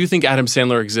true. I do think Adam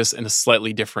Sandler exists in a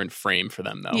slightly different frame for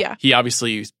them, though. Yeah. He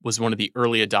obviously was one of the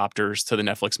early adopters to the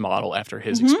Netflix model after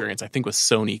his experience, I think, with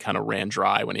Sony kind of ran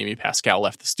dry when Amy Pascal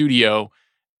left the studio.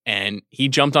 And he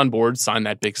jumped on board, signed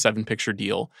that big 7-picture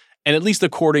deal. And at least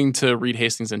according to Reed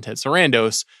Hastings and Ted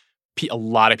Sarandos, a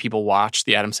lot of people watch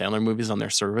the Adam Sandler movies on their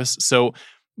service. So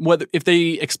if they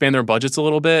expand their budgets a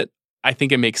little bit, I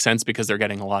think it makes sense because they're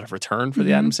getting a lot of return for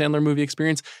the Adam Sandler movie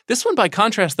experience. This one, by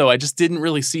contrast, though, I just didn't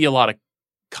really see a lot of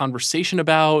conversation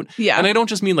about. Yeah. And I don't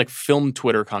just mean like film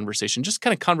Twitter conversation, just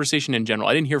kind of conversation in general.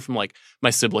 I didn't hear from like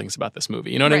my siblings about this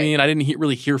movie. You know what I mean? I didn't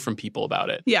really hear from people about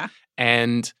it. Yeah.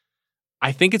 And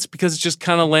I think it's because it just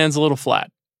kind of lands a little flat.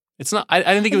 It's not, I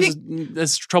didn't think it was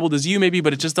as troubled as you maybe,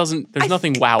 but it just doesn't, there's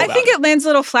nothing wow about it. I think it lands a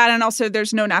little flat, and also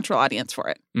there's no natural audience for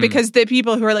it. Because the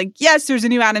people who are like, yes, there's a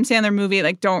new Adam Sandler movie,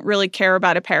 like don't really care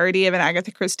about a parody of an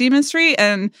Agatha Christie mystery.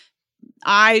 And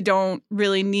I don't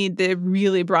really need the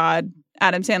really broad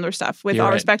Adam Sandler stuff, with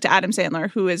all respect to Adam Sandler,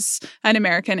 who is an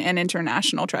American and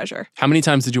international treasure. How many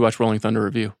times did you watch Rolling Thunder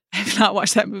Review? I have not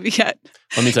watched that movie yet.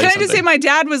 Let me tell you something. Can I just say, my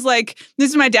dad was like, this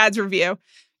is my dad's review.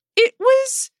 It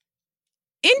was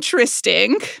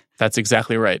interesting. That's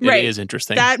exactly right. It is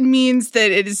interesting. That means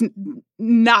that it is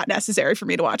not necessary for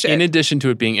me to watch it. In addition to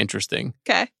it being interesting,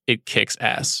 it kicks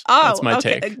ass. Oh, that's my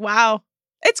take. Wow.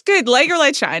 It's good. Light your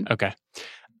light shine. Okay.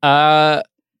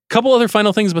 Couple other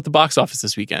final things about the box office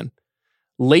this weekend.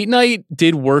 Late Night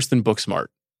did worse than Booksmart.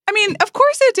 I mean, of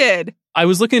course it did. I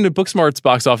was looking into Booksmart's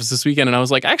box office this weekend, and I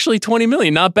was like, actually, 20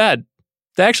 million, not bad.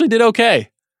 They actually did okay.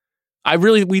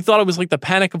 We thought it was like the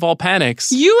panic of all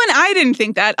panics. You and I didn't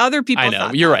think that. Other people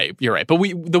thought that. You're right. But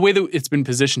the way that it's been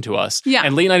positioned to us,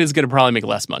 and Late Night is going to probably make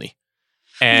less money.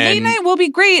 And Late Night will be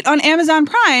great on Amazon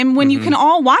Prime when you can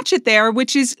all watch it there,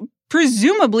 which is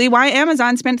presumably why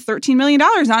Amazon spent $13 million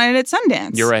on it at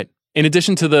Sundance. You're right. In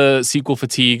addition to the sequel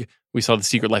fatigue, we saw The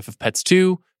Secret Life of Pets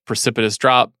 2, Precipitous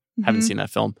Drop. Haven't seen that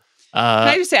film. Can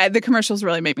I just say, the commercials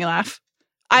really make me laugh.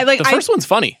 The first one's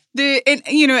funny.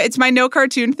 It's my no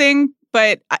cartoon thing,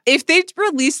 but if they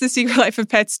released The Secret Life of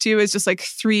Pets 2 as just like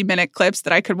 3-minute clips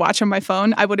that I could watch on my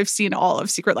phone, I would have seen all of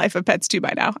Secret Life of Pets 2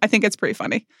 by now. I think it's pretty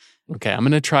funny. Okay, I'm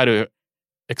going to try to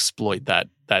exploit that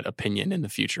opinion in the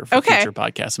future for future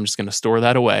podcasts. I'm just going to store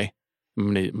that away.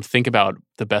 I'm going to think about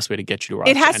the best way to get you to watch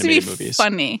it has animated to be movies.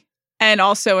 Funny and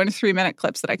also in 3-minute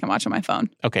clips that I can watch on my phone.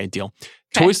 Okay, deal.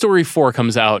 Toy Story 4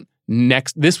 comes out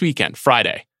this weekend,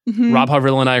 Friday. Rob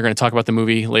Harville and I are going to talk about the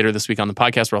movie later this week on the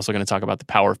podcast. We're also going to talk about the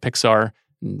power of Pixar.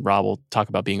 And Rob will talk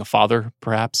about being a father,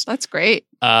 perhaps. That's great.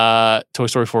 Toy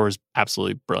Story 4 is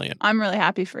absolutely brilliant. I'm really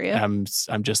happy for you.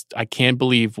 I can't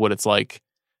believe what it's like.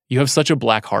 You have such a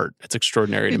black heart. It's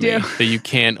extraordinary to me that you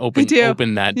can't open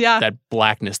that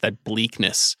blackness, that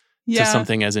bleakness to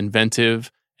something as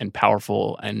inventive and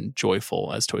powerful and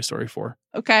joyful as Toy Story 4.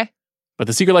 Okay. But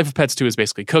The Secret Life of Pets 2 is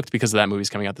basically cooked because of that movie's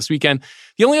coming out this weekend.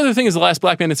 The only other thing is The Last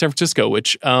Black Man in San Francisco,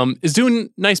 which is doing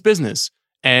nice business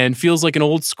and feels like an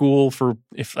old school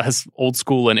as old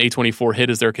school an A24 hit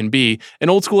as there can be, an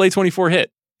old school A24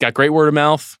 hit. Got great word of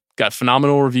mouth, got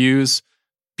phenomenal reviews,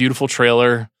 beautiful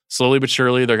trailer. Slowly but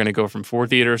surely, they're going to go from 4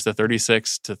 theaters to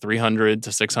 36 to 300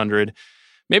 to 600.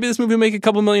 Maybe this movie will make a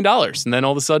couple $1 million, and then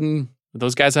all of a sudden,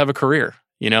 those guys have a career.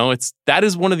 That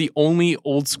is one of the only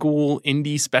old school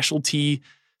indie specialty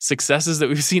successes that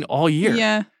we've seen all year.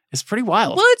 Yeah. It's pretty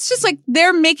wild. Well, it's just like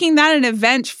they're making that an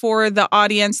event for the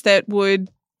audience that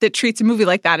treats a movie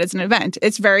like that as an event.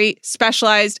 It's very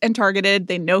specialized and targeted.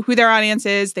 They know who their audience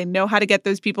is. They know how to get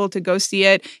those people to go see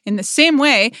it in the same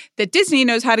way that Disney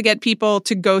knows how to get people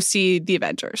to go see the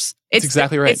Avengers. That's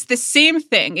exactly right. It's the same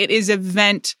thing. It is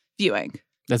event viewing.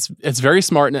 It's very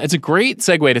smart. And it's a great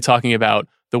segue to talking about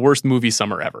the worst movie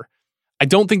summer ever. I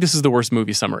don't think this is the worst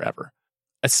movie summer ever,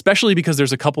 especially because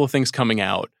there's a couple of things coming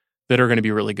out that are going to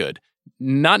be really good.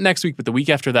 Not next week, but the week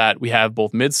after that, we have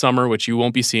both Midsommar, which you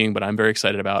won't be seeing, but I'm very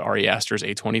excited about, Ari Aster's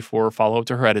A24 follow-up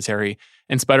to Hereditary,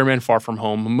 and Spider-Man Far From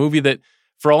Home, a movie that,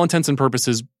 for all intents and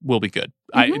purposes, will be good.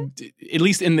 At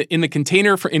least in the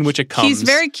container in which it comes. He's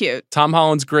very cute. Tom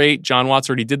Holland's great. John Watts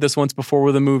already did this once before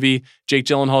with a movie. Jake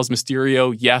Gyllenhaal's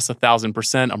Mysterio. Yes,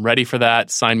 1,000%. I'm ready for that.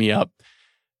 Sign me up.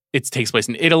 It takes place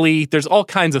in Italy. There's all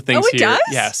kinds of things here. Does?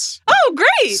 Yes. Oh,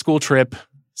 great. School trip.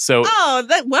 So,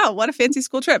 what a fancy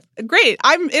school trip. Great.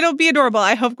 It'll be adorable.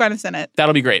 I hope Gwyneth's in it.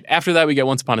 That'll be great. After that, we get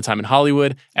Once Upon a Time in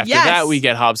Hollywood. After that, we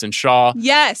get Hobbs and Shaw.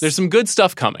 Yes. There's some good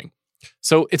stuff coming.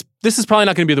 So this is probably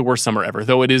not going to be the worst summer ever,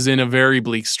 though it is in a very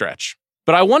bleak stretch.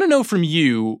 But I want to know from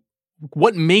you,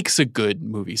 what makes a good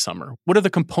movie summer? What are the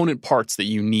component parts that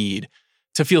you need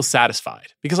to feel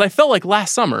satisfied? Because I felt like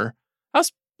last summer, I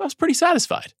was pretty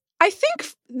satisfied. I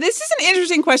think this is an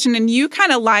interesting question, and you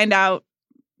kind of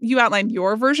outlined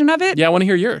your version of it. Yeah, I want to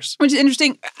hear yours. Which is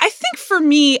interesting. I think for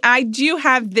me, I do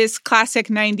have this classic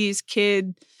 90s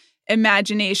kid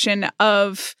imagination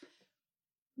of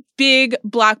big,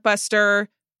 blockbuster,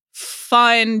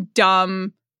 fun,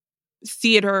 dumb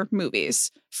theater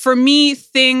movies. For me,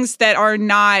 things that are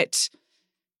not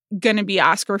going to be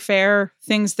Oscar fare,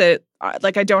 things that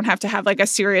I don't have to have like a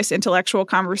serious intellectual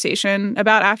conversation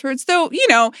about afterwards. Though,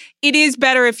 it is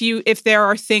better if there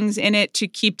are things in it to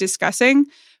keep discussing.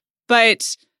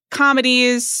 But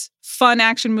comedies, fun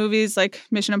action movies like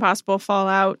Mission Impossible,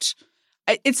 Fallout,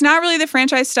 it's not really the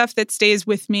franchise stuff that stays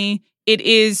with me. It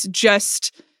is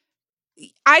just,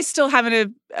 I still have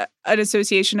an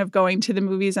association of going to the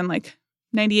movies in like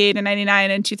 98 and 99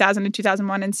 and 2000 and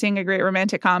 2001 and seeing a great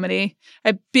romantic comedy,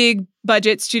 a big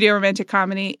budget studio romantic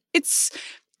comedy. It's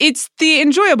the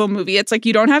enjoyable movie. It's like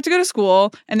you don't have to go to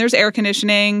school and there's air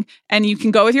conditioning and you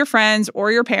can go with your friends or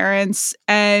your parents,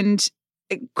 and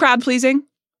crowd pleasing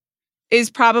is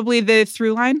probably the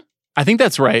through line. I think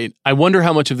that's right. I wonder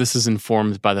how much of this is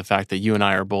informed by the fact that you and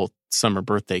I are both summer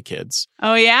birthday kids.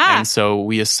 Oh, yeah. And so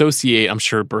we associate, I'm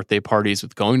sure, birthday parties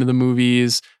with going to the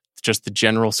movies, just the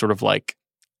general sort of like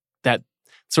that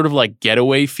sort of like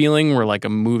getaway feeling where like a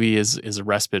movie is a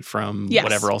respite from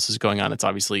whatever else is going on. It's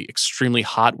obviously extremely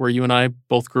hot where you and I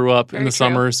both grew up in the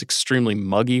summers, extremely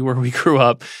muggy where we grew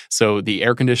up. So the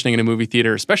air conditioning in a movie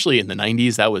theater, especially in the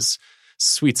 90s, that was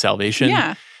sweet salvation.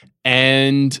 Yeah.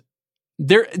 And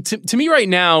there, to me right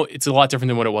now, it's a lot different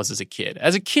than what it was as a kid.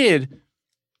 As a kid,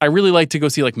 I really like to go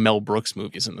see like Mel Brooks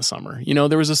movies in the summer.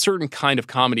 There was a certain kind of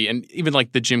comedy, and even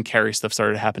like the Jim Carrey stuff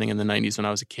started happening in the 90s when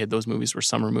I was a kid. Those movies were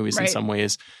summer movies in some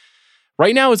ways.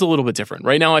 Right now is a little bit different.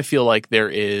 Right now I feel like there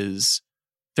has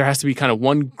to be kind of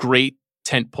one great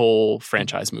tentpole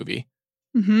franchise movie.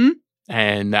 Mm-hmm.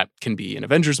 And that can be an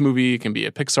Avengers movie, it can be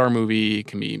a Pixar movie, it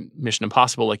can be Mission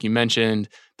Impossible, like you mentioned.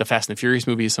 The Fast and the Furious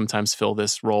movies sometimes fill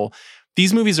this role.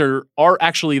 These movies are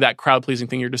actually that crowd-pleasing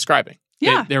thing you're describing.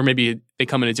 Yeah. They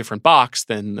come in a different box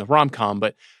than the rom-com,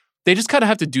 but they just kind of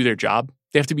have to do their job.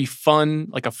 They have to be fun,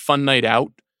 like a fun night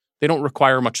out. They don't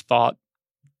require much thought.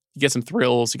 You get some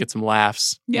thrills, you get some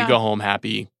laughs, Yeah. you go home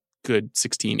happy, good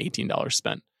 $16, $18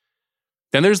 spent.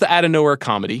 Then there's the out-of-nowhere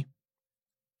comedy,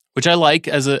 which I like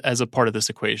as a part of this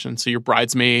equation. So your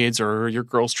Bridesmaids or your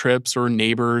Girls Trips or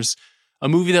Neighbors, a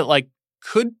movie that like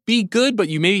could be good, but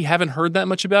you maybe haven't heard that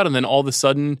much about. And then all of a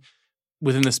sudden,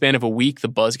 within the span of a week, the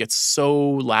buzz gets so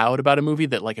loud about a movie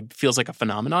that like it feels like a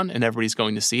phenomenon and everybody's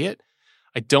going to see it.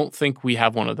 I don't think we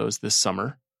have one of those this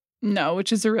summer. No,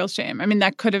 which is a real shame. I mean,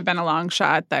 that could have been a long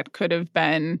shot. That could have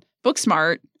been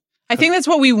Booksmart. I think that's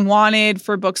what we wanted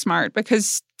for Booksmart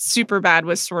because Superbad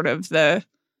was sort of a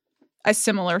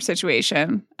similar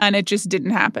situation, and it just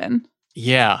didn't happen.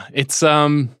 Yeah, it's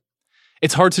hard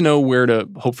to know where to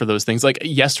hope for those things. Like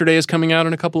Yesterday is coming out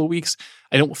in a couple of weeks.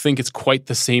 I don't think it's quite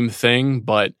the same thing,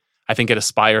 but I think it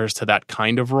aspires to that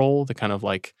kind of role, the kind of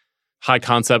like high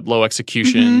concept, low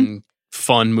execution,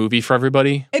 fun movie for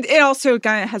everybody. It also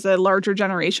kind of has a larger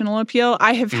generational appeal.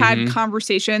 I have had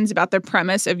conversations about the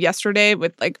premise of Yesterday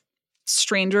with like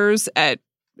strangers at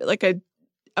like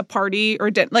a party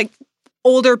or like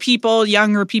older people,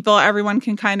 younger people, everyone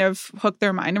can kind of hook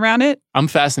their mind around it. I'm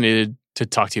fascinated to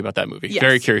talk to you about that movie. Yes.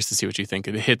 Very curious to see what you think.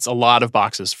 It hits a lot of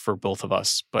boxes for both of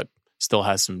us, but still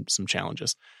has some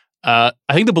challenges. I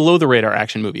think the below the radar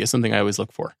action movie is something I always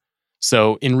look for.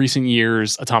 So in recent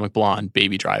years, Atomic Blonde,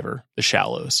 Baby Driver, The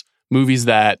Shallows, movies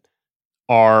that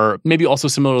are maybe also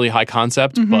similarly high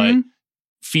concept, but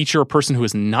feature a person who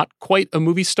is not quite a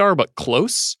movie star, but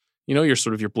close. You know, you're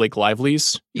sort of your Blake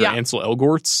Lively's, your Ansel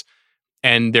Elgorts,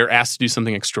 and they're asked to do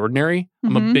something extraordinary.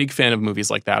 I'm a big fan of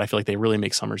movies like that. I feel like they really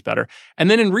make summers better.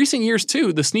 And then in recent years,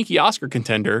 too, the sneaky Oscar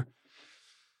contender,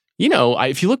 you know,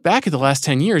 if you look back at the last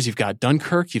 10 years, you've got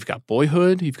Dunkirk, you've got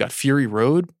Boyhood, you've got Fury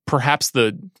Road, perhaps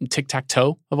the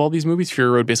tic-tac-toe of all these movies.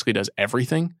 Fury Road basically does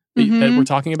everything that we're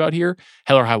talking about here.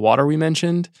 Hell or High Water we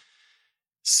mentioned.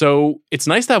 So it's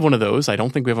nice to have one of those. I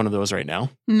don't think we have one of those right now.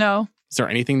 No. Is there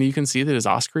anything that you can see that is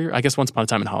Oscar? I guess Once Upon a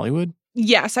Time in Hollywood?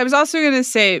 Yes. I was also going to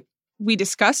say, we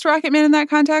discussed Rocketman in that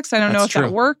context. I don't know if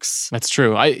that works. That's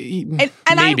true. And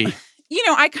maybe.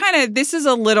 This is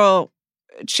a little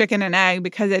chicken and egg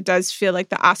because it does feel like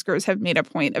the Oscars have made a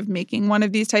point of making one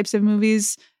of these types of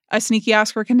movies a sneaky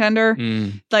Oscar contender.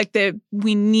 Like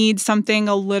we need something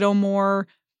a little more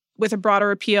with a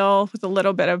broader appeal, with a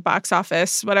little bit of box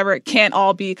office, whatever. It can't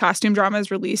all be costume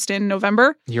dramas released in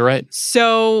November. You're right.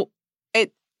 So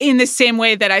in the same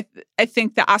way that I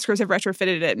think the Oscars have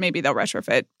retrofitted it, maybe they'll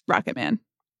retrofit Rocketman.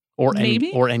 Or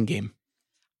Endgame.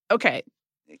 Okay.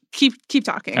 Keep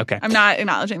talking. Okay. I'm not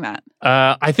acknowledging that.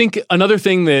 I think another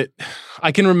thing that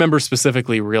I can remember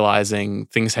specifically realizing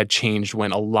things had changed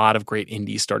when a lot of great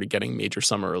indies started getting major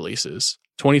summer releases.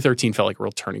 2013 felt like a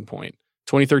real turning point.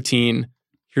 2013,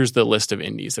 here's the list of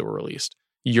indies that were released.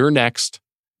 You're Next,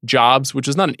 Jobs, which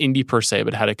is not an indie per se,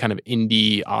 but had a kind of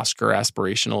indie Oscar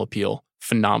aspirational appeal.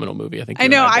 Phenomenal movie. I think. I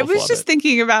know. I was just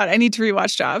thinking about. I need to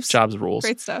rewatch Jobs. Jobs rules.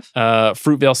 Great stuff.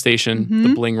 Fruitvale Station,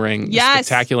 The Bling Ring, yes.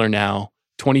 Spectacular Now,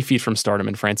 20 Feet from Stardom,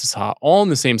 and Frances Ha, all in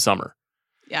the same summer.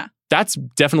 Yeah, that's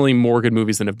definitely more good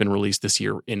movies than have been released this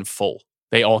year in full.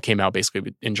 They all came out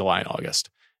basically in July and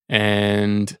August,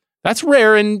 and that's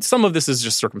rare. And some of this is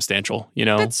just circumstantial. You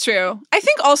know, that's true. I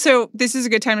think also this is a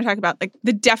good time to talk about like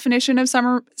the definition of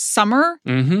summer,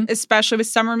 especially with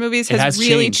summer movies, has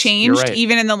really changed right.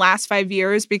 even in the last 5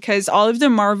 years because all of the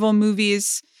Marvel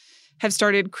movies have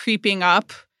started creeping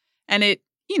up, and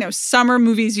summer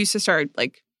movies used to start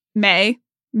like May,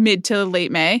 mid to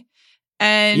late May,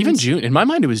 and even June. In my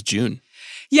mind, it was June.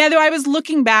 Yeah, though I was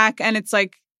looking back, and it's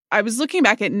like I was looking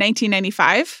back at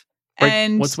 1995.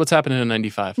 And what's happening in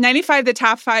 95? 95, the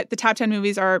top 10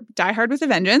 movies are Die Hard with a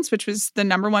Vengeance, which was the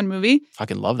number one movie.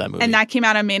 Fucking love that movie. And that came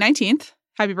out on May 19th.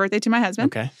 Happy birthday to my husband.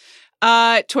 Okay.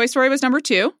 Toy Story was number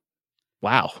 2.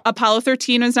 Wow. Apollo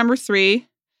 13 was number 3.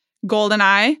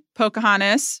 GoldenEye,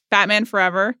 Pocahontas, Batman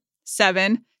Forever,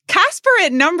 7. Casper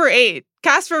at number 8.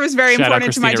 Casper was very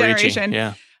important to my generation.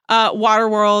 Yeah.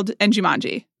 Waterworld and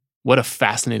Jumanji. What a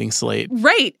fascinating slate.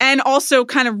 Right. And also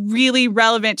kind of really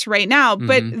relevant to right now.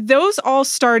 But those all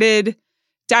started,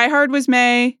 Die Hard was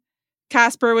May,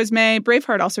 Casper was May,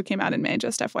 Braveheart also came out in May,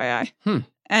 just FYI.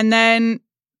 And then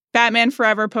Batman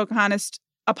Forever, Pocahontas,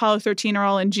 Apollo 13 are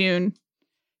all in June.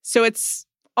 So it's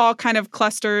all kind of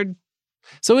clustered.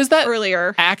 So is that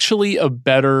earlier actually a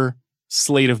better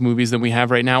slate of movies that we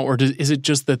have right now? Or is it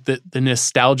just that the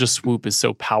nostalgia swoop is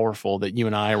so powerful that you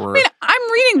and I were...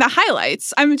 I'm reading the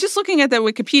highlights. I'm just looking at the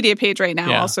Wikipedia page right now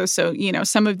Yeah. also. So,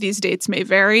 some of these dates may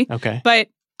vary. Okay. But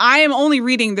I am only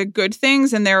reading the good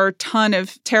things, and there are a ton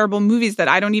of terrible movies that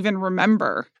I don't even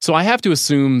remember. So I have to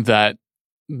assume that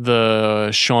the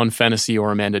Sean Fennessy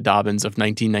or Amanda Dobbins of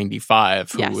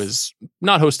 1995, who Yes. was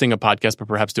not hosting a podcast, but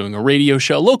perhaps doing a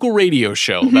local radio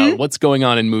show about what's going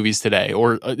on in movies today,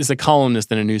 or is a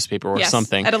columnist in a newspaper or Yes.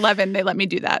 something. At 11, they let me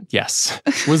do that. Yes.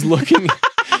 Was looking...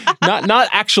 Not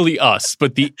actually us,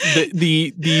 but the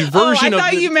version I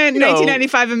thought of you meant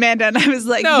 1995 Amanda, and I was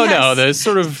like, yes. the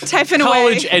sort of Typing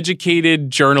college-educated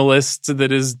journalist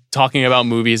that is talking about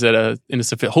movies in a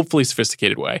hopefully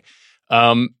sophisticated way.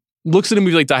 Looks at a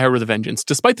movie like Die Hard with a Vengeance,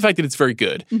 despite the fact that it's very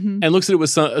good, and looks at it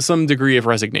with some degree of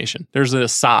resignation. There's a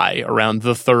sigh around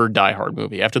the third Die Hard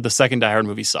movie after the second Die Hard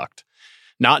movie sucked,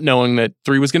 not knowing that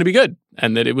 3 was going to be good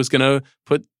and that it was going to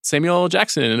put Samuel L.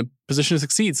 Jackson in a position to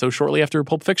succeed so shortly after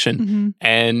Pulp Fiction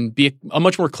and be a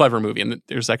much more clever movie. And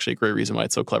there's actually a great reason why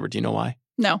it's so clever. Do you know why?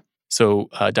 No. So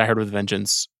Die Hard with a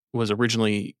Vengeance was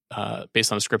originally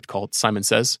based on a script called Simon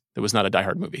Says. That was not a Die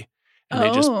Hard movie. And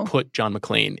they just put John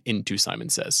McClane into Simon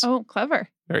Says. Oh, clever.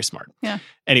 Very smart. Yeah.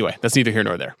 Anyway, that's neither here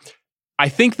nor there. I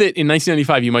think that in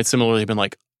 1995, you might similarly have been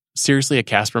like, seriously, a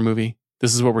Casper movie?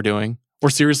 This is what we're doing? Or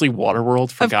seriously,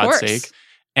 Waterworld, for God's sake?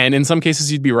 And in some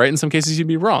cases, you'd be right. In some cases, you'd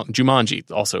be wrong. Jumanji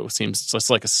also seems just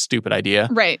like a stupid idea.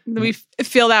 Right. We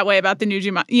feel that way about the new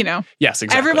Jumanji, Yes,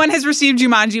 exactly. Everyone has received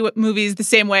Jumanji movies the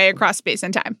same way across space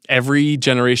and time. Every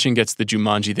generation gets the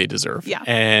Jumanji they deserve. Yeah.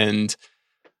 And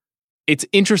it's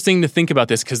interesting to think about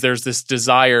this because there's this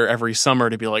desire every summer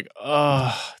to be like,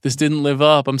 oh, this didn't live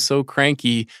up. I'm so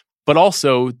cranky. But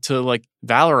also to like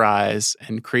valorize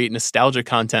and create nostalgia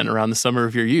content around the summer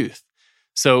of your youth.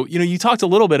 So, you talked a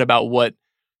little bit about what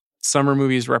summer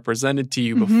movies represented to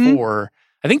you before.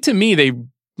 I think to me, they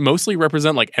mostly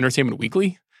represent like Entertainment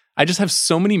Weekly. I just have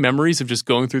so many memories of just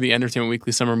going through the Entertainment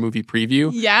Weekly summer movie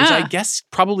preview. Yeah. Which I guess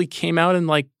probably came out in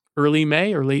like early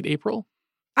May or late April.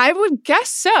 I would guess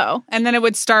so. And then it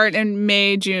would start in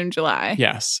May, June, July.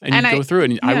 Yes. And you'd go through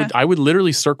it. And I would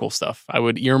literally circle stuff. I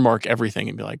would earmark everything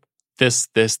and be like, this.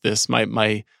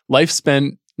 My life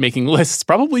spent making lists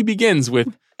probably begins with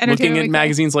looking at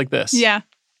magazines like this. Yeah.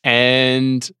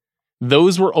 And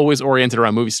those were always oriented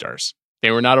around movie stars.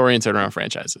 They were not oriented around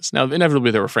franchises. Now,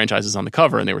 inevitably, there were franchises on the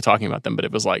cover and they were talking about them, but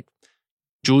it was like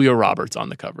Julia Roberts on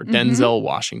the cover, Denzel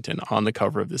Washington on the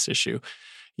cover of this issue,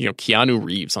 Keanu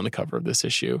Reeves on the cover of this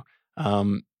issue.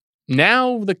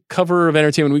 Now, the cover of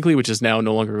Entertainment Weekly, which is now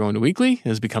no longer going to weekly,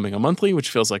 is becoming a monthly, which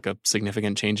feels like a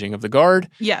significant changing of the guard.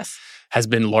 Yes. Has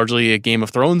been largely a Game of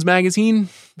Thrones magazine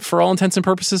for all intents and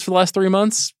purposes for the last 3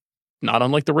 months. Not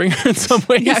unlike The Ringer in some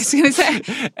ways. Yeah, I was going to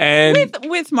say. And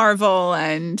with Marvel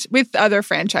and with other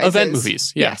franchises. Event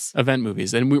movies. Yeah, yes. Event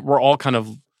movies. And we're all kind of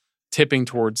tipping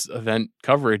towards event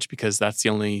coverage because that's the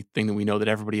only thing that we know that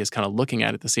everybody is kind of looking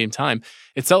at the same time.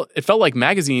 It felt like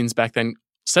magazines back then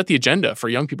set the agenda for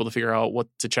young people to figure out what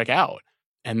to check out.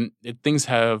 And things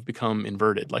have become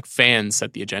inverted. Like fans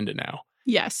set the agenda now.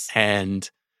 Yes. And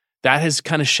that has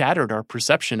kind of shattered our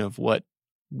perception of what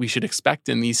we should expect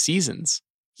in these seasons.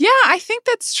 Yeah, I think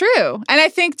that's true. And I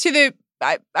think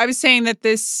I was saying that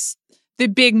the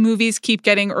big movies keep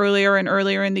getting earlier and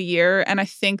earlier in the year. And I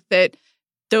think that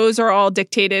those are all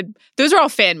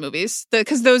fan movies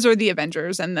because those are the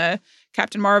Avengers and the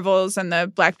Captain Marvels and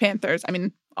the Black Panthers. I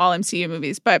mean, all MCU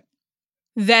movies, but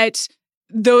that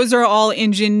those are all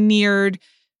engineered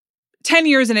 10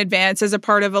 years in advance as a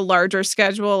part of a larger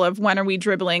schedule of when are we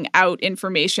dribbling out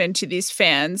information to these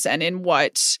fans and in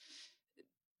what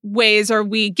ways are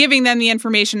we giving them the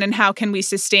information and how can we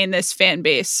sustain this fan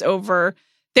base over.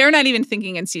 They're not even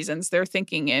thinking in seasons. They're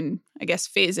thinking in, I guess,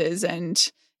 phases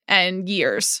and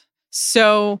years.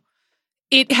 So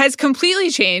it has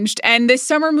completely changed. And this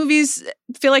summer movies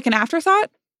feel like an afterthought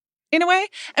in a way.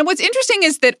 And what's interesting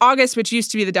is that August, which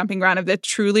used to be the dumping ground of the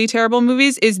truly terrible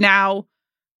movies, is now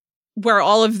where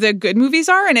all of the good movies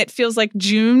are. And it feels like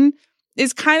June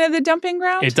is kind of the dumping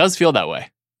ground. It does feel that way.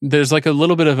 There's like a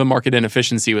little bit of a market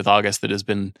inefficiency with August that has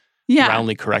been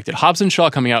roundly corrected. Hobbs and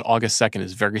Shaw coming out August 2nd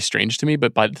is very strange to me,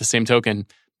 but by the same token,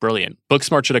 brilliant.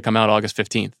 Booksmart should have come out August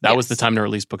 15th. That was the time to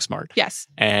release Booksmart. Yes.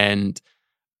 And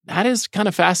that is kind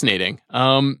of fascinating.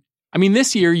 I mean,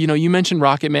 this year, you mentioned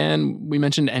Rocket Man. We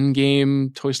mentioned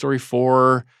Endgame, Toy Story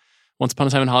 4, Once Upon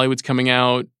a Time in Hollywood's coming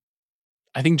out.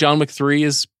 I think John Wick 3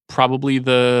 is probably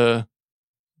the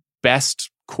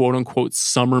best quote-unquote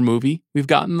summer movie we've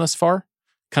gotten thus far.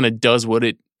 Kind of does what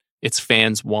its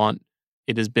fans want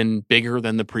It has been bigger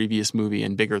than the previous movie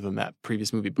and bigger than that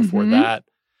previous movie before Mhm. that.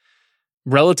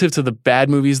 Relative to the bad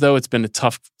movies, though, it's been a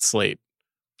tough slate.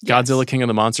 Yes. Godzilla King of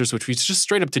the Monsters, which we just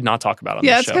straight up did not talk about on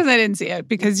Yeah, the it's show. because I didn't see it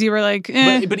because you were like,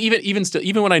 eh. But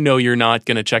even when I know you're not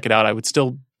going to check it out, I would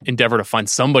still endeavor to find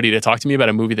somebody to talk to me about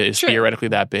a movie that is Sure. theoretically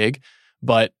that big.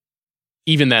 But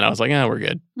even then, I was like, we're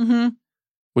good. Mm-hmm.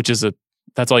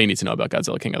 That's all you need to know about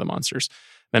Godzilla King of the Monsters.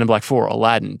 Men in Black 4,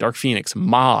 Aladdin, Dark Phoenix,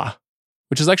 Ma,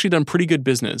 which has actually done pretty good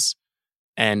business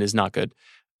and is not good.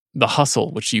 The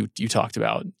Hustle, which you talked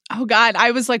about. Oh God,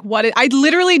 I was like, what? I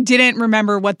literally didn't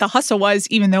remember what The Hustle was,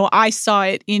 even though I saw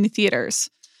it in theaters.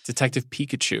 Detective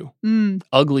Pikachu, Mm.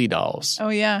 Ugly Dolls. Oh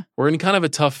yeah, We're in kind of a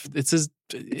tough. it's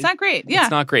not great. Yeah,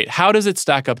 It's not great. How does it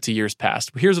stack up to years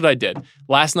past? Here's what I did.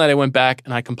 Last night I went back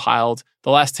and I compiled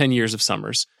the last 10 years of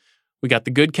summers. We got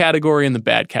the good category and the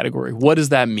bad category. What does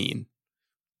that mean?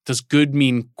 Does good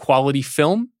mean quality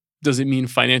film? Does it mean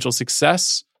financial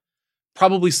success?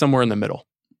 Probably somewhere in the middle.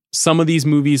 Some of these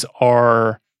movies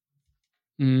are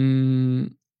The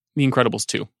Incredibles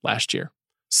 2 last year.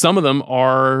 Some of them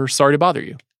are Sorry to Bother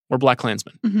You or Black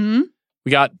Klansman. Mm-hmm.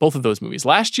 We got both of those movies.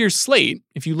 Last year's slate,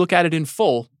 if you look at it in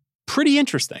full, pretty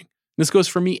interesting. This goes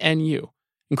for me and you.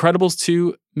 Incredibles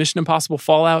 2, Mission Impossible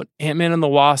Fallout, Ant-Man and the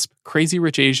Wasp, Crazy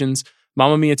Rich Asians,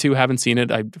 Mamma Mia 2, haven't seen it.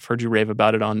 I've heard you rave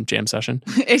about it on Jam Session.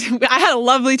 I had a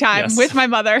lovely time Yes. with my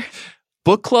mother.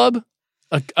 Book Club.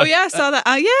 I saw that.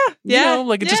 Yeah.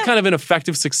 It's just kind of an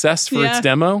effective success for Yeah. its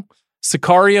demo.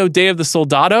 Sicario, Day of the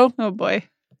Soldado. Oh boy,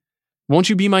 Won't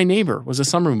You Be My Neighbor was a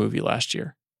summer movie last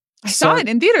year. I saw it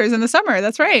in theaters in the summer.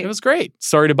 That's right. It was great.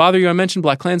 Sorry to Bother You, I mentioned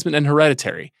Black Klansman and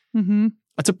Hereditary. Mm-hmm.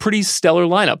 That's a pretty stellar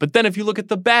lineup. But then if you look at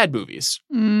the bad movies,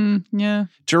 Yeah.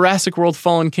 Jurassic World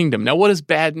Fallen Kingdom. Now, what does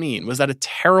bad mean? Was that a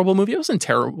terrible movie? It wasn't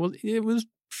terrible.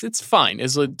 It's fine.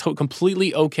 It's a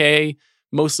completely okay,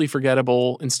 mostly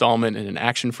forgettable installment in an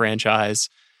action franchise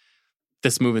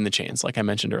that's moving the chains, like I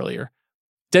mentioned earlier.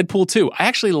 Deadpool 2. I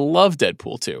actually love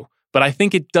Deadpool 2, but I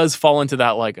think it does fall into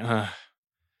that, like,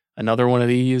 another one of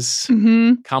these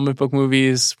Mm-hmm. comic book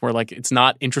movies where, like, it's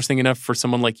not interesting enough for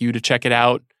someone like you to check it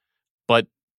out, but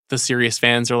the serious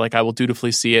fans are like, I will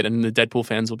dutifully see it, and the Deadpool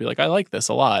fans will be like, I like this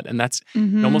a lot. And it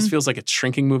almost feels like it's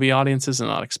shrinking movie audiences and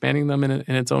not expanding them in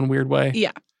its own weird way.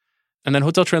 Yeah. And then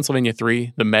Hotel Transylvania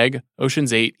 3, The Meg,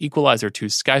 Ocean's 8, Equalizer 2,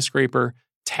 Skyscraper,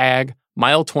 Tag,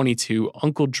 Mile 22,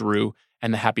 Uncle Drew,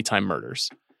 and The Happy Time Murders.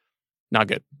 Not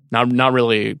good. Not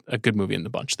really a good movie in the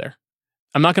bunch there.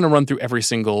 I'm not going to run through every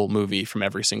single movie from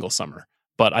every single summer,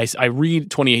 but I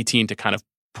read 2018 to kind of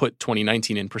put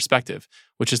 2019 in perspective,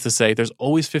 which is to say there's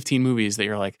always 15 movies that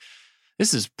you're like,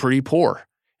 this is pretty poor.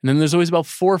 And then there's always about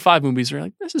 4 or 5 movies where you're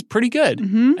like, this is pretty good.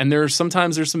 Mm-hmm. And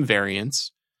sometimes there's some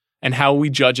variance, and how we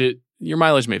judge it, your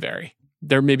mileage may vary.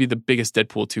 There may be the biggest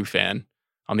Deadpool 2 fan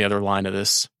on the other line of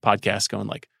this podcast going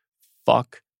like,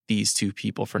 fuck these two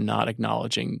people for not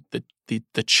acknowledging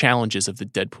the challenges of the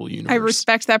Deadpool universe. I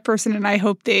respect that person, and I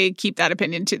hope they keep that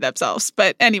opinion to themselves.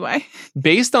 But anyway,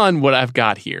 Based on what I've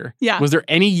got here, Yeah. was there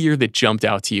any year that jumped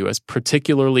out to you as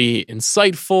particularly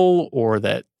insightful or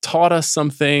that taught us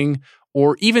something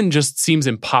or even just seems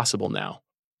impossible now?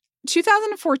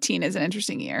 2014 is an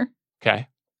interesting year Okay.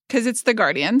 because it's The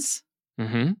Guardians,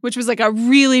 Mm-hmm. which was like a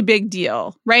really big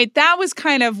deal, right? That was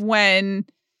kind of when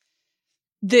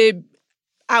the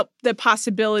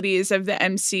possibilities of the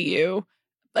MCU,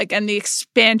 like, and the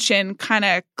expansion kind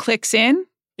of clicks in.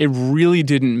 It really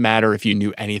didn't matter if you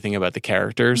knew anything about the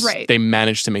characters. Right. They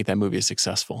managed to make that movie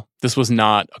successful. This was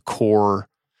not a core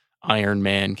Iron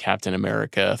Man, Captain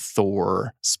America,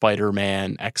 Thor,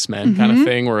 Spider-Man, X-Men kind of Mhm.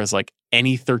 thing, whereas like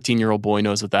any 13-year-old boy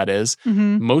knows what that is.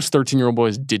 Mm-hmm. Most 13-year-old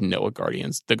boys didn't know what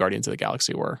the Guardians of the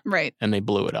Galaxy were, Right. and they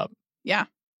blew it up.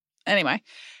 Anyway,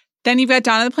 then you've got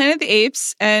Dawn of the Planet of the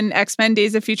Apes and X-Men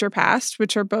Days of Future Past,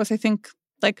 which are both, I think,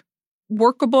 like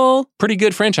workable Pretty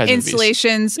good franchise movies.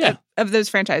 installations Yeah. of those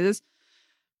franchises.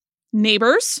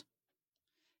 Neighbors,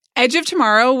 Edge of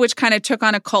Tomorrow, which kind of took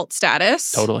on a cult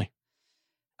status. Totally.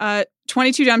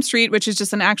 22 Jump Street, which is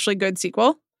just an actually good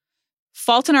sequel.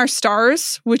 Fault in Our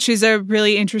Stars, which is a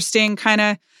really interesting kind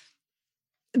of.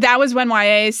 That was when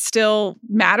YA still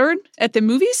mattered at the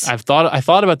movies. I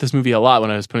thought about this movie a lot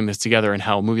when I was putting this together and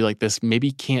how a movie like this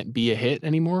maybe can't be a hit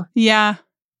anymore. Yeah.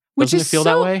 Doesn't it feel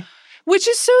that way? Which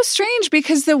is so strange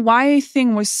because the YA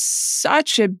thing was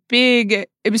such a big,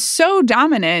 it was so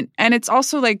dominant. And it's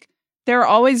also like, there are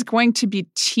always going to be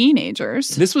teenagers.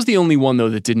 This was the only one, though,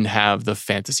 that didn't have the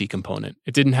fantasy component.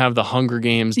 It didn't have the Hunger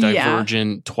Games, Yeah.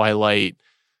 Divergent, Twilight,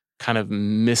 kind of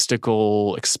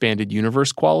mystical, expanded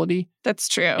universe quality. That's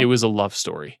true. It was a love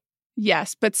story.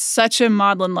 Yes, but such a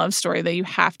maudlin love story that you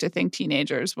have to think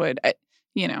teenagers would.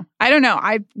 you know, I don't know.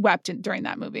 I wept during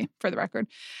that movie, for the record.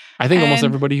 I think almost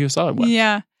everybody who saw it wept.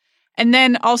 Yeah. And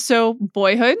then also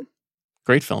Boyhood.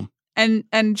 Great film.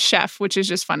 And Chef, which is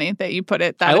just funny that you put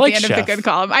it that I at like the end Chef. of the good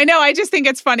column. I know. I just think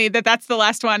it's funny that that's the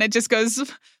last one. It just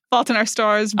goes Fault in Our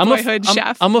Stars, Boyhood,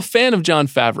 Chef. I'm a fan of Jon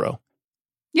Favreau.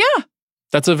 Yeah.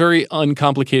 That's a very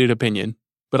uncomplicated opinion.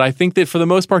 But I think that for the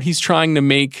most part, he's trying to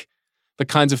make the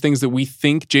kinds of things that we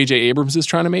think J.J. Abrams is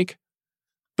trying to make.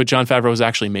 But Jon Favreau is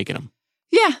actually making them.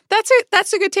 Yeah,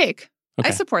 that's a good take. Okay.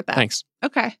 I support that. Thanks.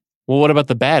 Okay. Well, what about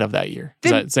the bad of that year?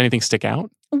 Does anything stick out?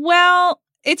 Well,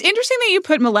 it's interesting that you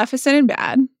put Maleficent in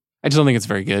bad. I just don't think it's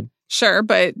very good. Sure,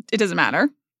 but it doesn't matter.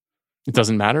 It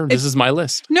doesn't matter. This is my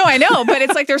list. No, I know, but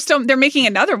it's like they're making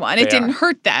another one. It didn't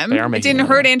hurt them. They are It making didn't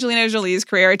another hurt one. Angelina Jolie's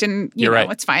career. It didn't, You're right.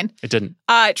 It's fine. It didn't.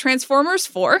 Transformers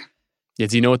 4. Yeah,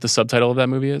 do you know what the subtitle of that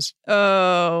movie is?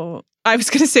 Oh, I was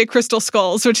going to say Crystal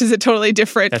Skulls, which is a totally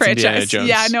different That's Indiana franchise. Jones.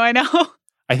 Yeah, no, I know.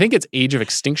 I think it's Age of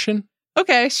Extinction.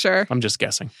 Okay, sure. I'm just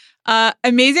guessing.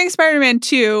 Amazing Spider-Man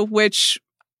 2, which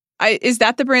is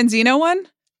that the Branzino one?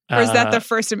 Or is that the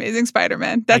first Amazing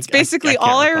Spider-Man? That's basically I can't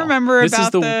all recall. I remember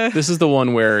about This is the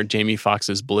one where Jamie Foxx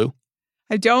is blue.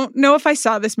 I don't know if I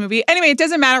saw this movie. Anyway, it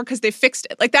doesn't matter because they fixed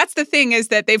it. Like, that's the thing, is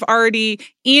that they've already,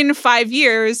 in 5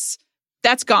 years,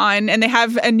 that's gone, and they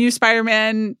have a new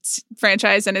Spider-Man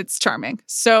franchise, and it's charming.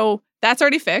 So that's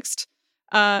already fixed.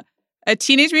 A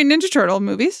Teenage Mutant Ninja Turtle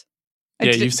movies.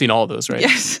 Yeah, you've seen all of those, right?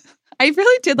 Yes. I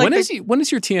really did like when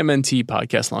is your TMNT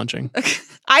podcast launching?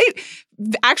 I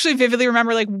actually vividly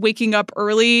remember like waking up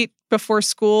early before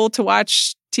school to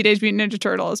watch Teenage Mutant Ninja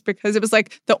Turtles because it was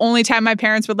like the only time my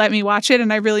parents would let me watch it,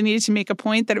 and I really needed to make a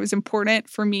point that it was important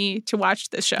for me to watch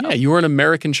this show. Yeah, you were an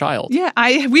American child. Yeah,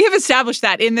 we have established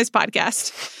that in this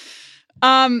podcast.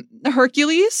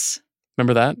 Hercules.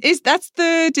 Remember that? That's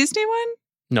the Disney one?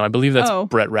 No, I believe that's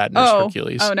Brett Ratner's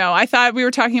Hercules. Oh, no. I thought we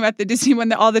were talking about the Disney one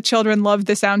that all the children loved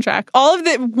the soundtrack. All of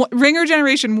the Ringer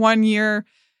generation 1 year,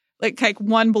 like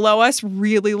one below us,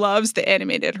 really loves the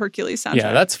animated Hercules soundtrack.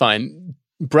 Yeah, that's fine.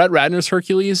 Brett Ratner's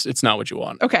Hercules, it's not what you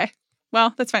want. Okay.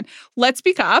 Well, that's fine. Let's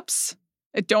Be Cops.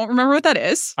 I don't remember what that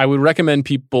is. I would recommend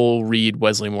people read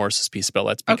Wesley Morris's piece about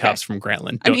Let's Be Cops from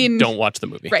Grantland. Don't watch the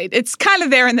movie. Right. It's kind of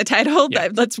there in the title. Yeah.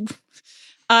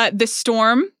 The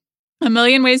Storm. A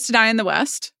Million Ways to Die in the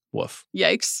West. Woof.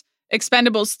 Yikes.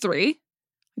 Expendables 3. I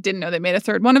didn't know they made a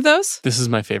third one of those. This is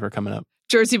my favorite coming up.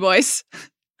 Jersey Boys.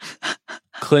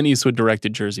 Clint Eastwood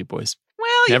directed Jersey Boys. Well,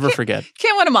 Never forget.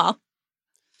 Can't win them all.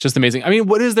 Just amazing. I mean,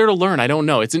 what is there to learn? I don't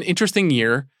know. It's an interesting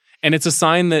year, and it's a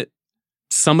sign that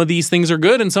some of these things are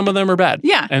good and some of them are bad.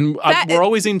 Yeah. And we're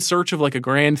always in search of like a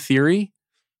grand theory.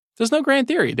 There's no grand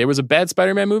theory. There was a bad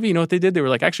Spider-Man movie. You know what they did? They were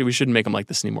like, actually, we shouldn't make them like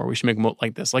this anymore. We should make them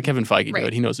like this. Like Kevin Feige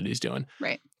did. He knows what he's doing.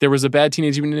 Right. There was a bad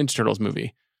Teenage Mutant Ninja Turtles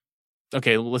movie.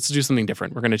 Okay, let's do something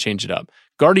different. We're going to change it up.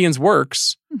 Guardians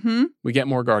works. Mm-hmm. We get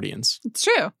more Guardians. It's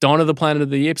true. Dawn of the Planet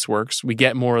of the Apes works. We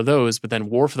get more of those. But then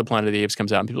War for the Planet of the Apes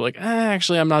comes out and people are like,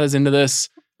 actually, I'm not as into this.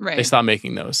 Right. They stop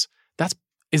making those.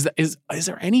 Is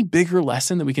there any bigger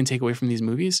lesson that we can take away from these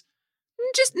movies?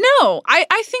 Just no.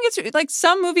 I think it's like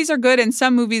some movies are good and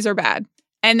some movies are bad.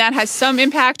 And that has some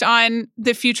impact on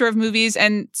the future of movies.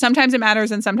 And sometimes it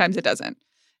matters and sometimes it doesn't.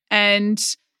 And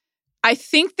I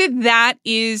think that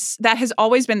has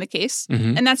always been the case.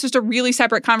 Mm-hmm. And that's just a really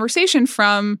separate conversation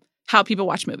from how people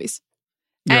watch movies.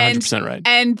 You're 100% right.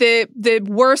 And the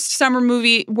worst summer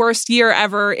movie, worst year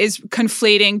ever is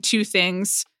conflating two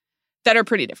things that are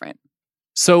pretty different.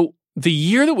 So the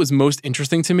year that was most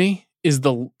interesting to me is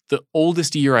the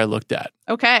oldest year I looked at.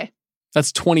 Okay.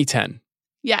 That's 2010.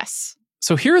 Yes.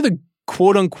 So here are the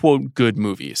quote unquote good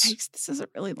movies. Yikes, this is a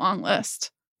really long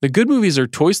list. The good movies are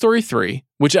Toy Story 3,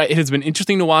 which it has been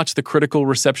interesting to watch the critical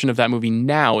reception of that movie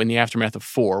now in the aftermath of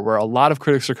 4, where a lot of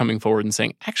critics are coming forward and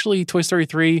saying, actually, Toy Story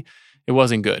 3, it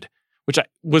wasn't good, which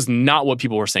was not what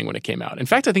people were saying when it came out. In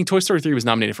fact, I think Toy Story 3 was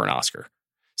nominated for an Oscar.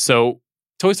 So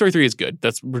Toy Story 3 is good.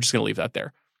 We're just going to leave that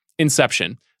there.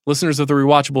 Inception. Listeners of the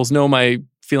Rewatchables know my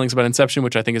feelings about Inception,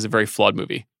 which I think is a very flawed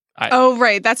movie.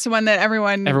 Right. That's the one that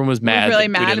everyone was mad. Really that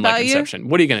mad we didn't about like Inception.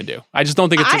 What are you going to do? I just don't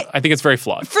think I think it's very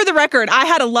flawed. For the record, I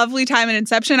had a lovely time in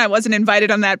Inception. I wasn't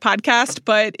invited on that podcast,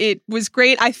 but it was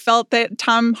great. I felt that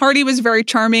Tom Hardy was very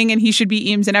charming and he should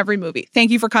be Eames in every movie.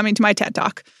 Thank you for coming to my TED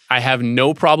Talk. I have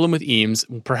no problem with Eames.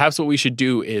 Perhaps what we should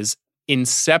do is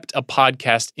incept a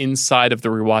podcast inside of the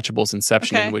Rewatchables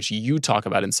Inception in which you talk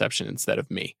about Inception instead of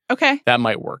me. Okay. That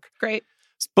might work. Great.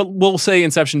 But we'll say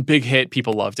Inception, big hit.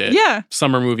 People loved it. Yeah.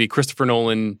 Summer movie. Christopher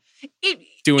Nolan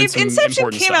doing some important stuff. If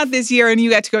Inception came out this year and you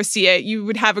got to go see it, you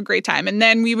would have a great time. And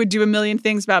then we would do a million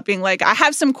things about being like, I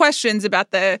have some questions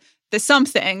about the the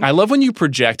something. I love when you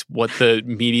project what the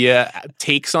media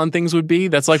takes on things would be.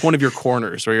 That's like one of your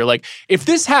corners where you're like, if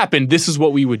this happened, this is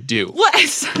what we would do.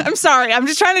 What? I'm sorry. I'm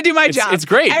just trying to do my job. It's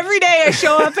great. Every day I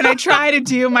show up and I try to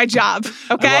do my job.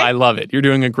 Okay? I love it. You're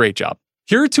doing a great job.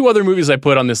 Here are two other movies I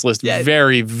put on this list. Yeah.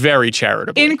 Very, very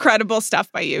charitable. Incredible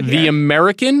stuff by you. The here.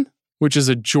 American, which is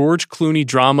a George Clooney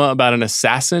drama about an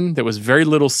assassin that was very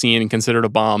little seen and considered a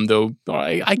bomb, though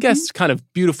I guess kind of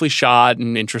beautifully shot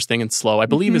and interesting and slow. I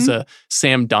believe is a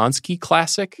Sam Donsky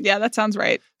classic. Yeah, that sounds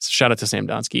right. Shout out to Sam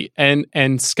Donsky.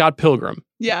 And Scott Pilgrim,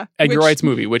 Yeah. Edgar Wright's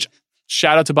movie, which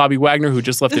shout out to Bobby Wagner, who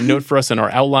just left a note for us in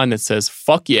our outline that says,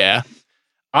 fuck yeah.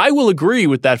 I will agree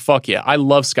with that fuck yeah. I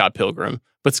love Scott Pilgrim,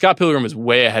 but Scott Pilgrim is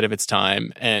way ahead of its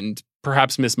time and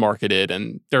perhaps mismarketed,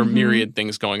 and there are myriad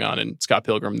things going on in Scott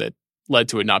Pilgrim that led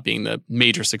to it not being the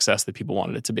major success that people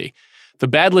wanted it to be. The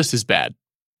bad list is bad.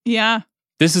 Yeah.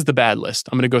 This is the bad list.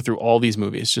 I'm going to go through all these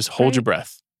movies. Just hold your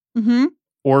breath. Mm-hmm.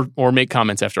 Or make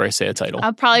comments after I say a title.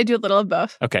 I'll probably do a little of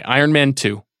both. Okay, Iron Man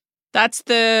 2. That's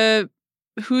the...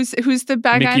 Who's the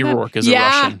bad guy? Mickey Rourke is a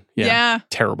Russian. Yeah.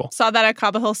 Terrible. Saw that at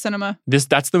Cobble Hill Cinema.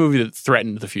 That's the movie that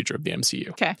threatened the future of the MCU.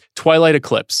 Okay. Twilight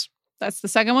Eclipse. That's the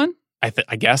second one? I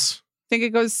guess. I think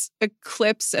it goes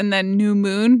eclipse and then new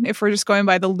moon if we're just going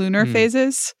by the lunar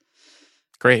phases.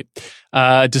 Great.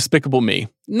 Despicable Me.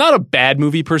 Not a bad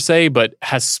movie per se, but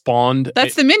has spawned...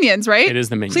 That's the Minions, right? It is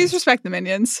the Minions. Please respect the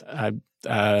Minions.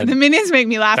 The Minions make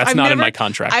me laugh. That's not in my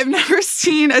contract. I've never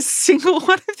seen a single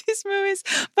one of these movies,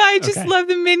 but I just love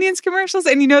the Minions commercials.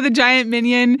 And you know the giant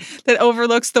minion that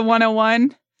overlooks the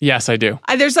 101? Yes, I do.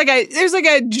 There's like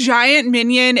a giant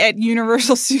minion at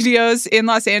Universal Studios in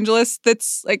Los Angeles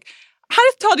that's like, how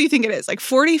tall do you think it is? Like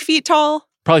 40 feet tall?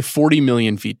 Probably 40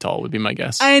 million feet tall would be my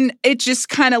guess. And it just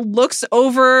kind of looks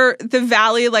over the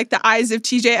valley like the eyes of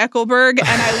TJ Eckelberg, and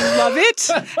I love it.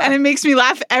 And it makes me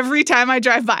laugh every time I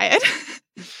drive by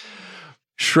it.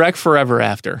 Shrek Forever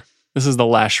After. This is the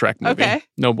last Shrek movie. Okay.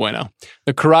 No bueno.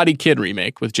 The Karate Kid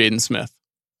remake with Jaden Smith.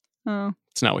 Oh.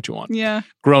 It's not what you want. Yeah.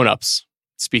 Grown Ups.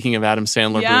 Speaking of Adam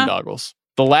Sandler boondoggles.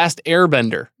 The Last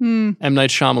Airbender. M. Night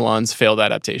Shyamalan's failed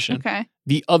adaptation. Okay.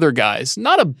 The Other Guys.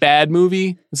 Not a bad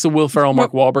movie. It's a Will Ferrell,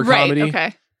 Mark Wahlberg comedy.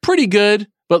 Okay. Pretty good,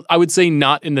 but I would say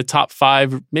not in the top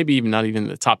 5, maybe even not even in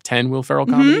the top 10 Will Ferrell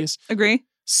comedies. Agree.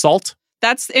 Salt.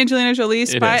 That's Angelina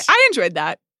Jolie's spy. I enjoyed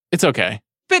that. It's okay.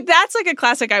 But that's like a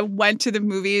classic. I went to the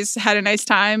movies, had a nice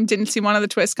time, didn't see one of the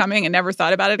twists coming, and never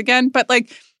thought about it again. But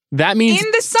like that means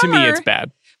in the summer, to me it's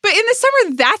bad. But in the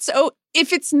summer,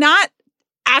 if it's not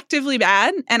actively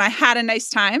bad and I had a nice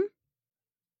time,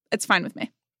 it's fine with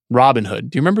me. Robin Hood.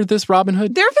 Do you remember this Robin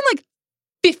Hood? There have been like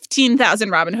 15,000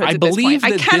 Robin Hoods I at this believe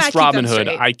point. that this Robin Hood,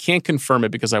 I can't confirm it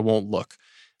because I won't look.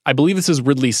 I believe this is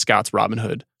Ridley Scott's Robin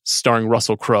Hood, starring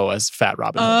Russell Crowe as Fat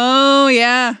Robin Hood. Oh,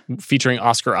 yeah. Featuring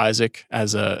Oscar Isaac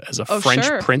as a French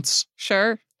prince.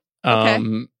 Sure.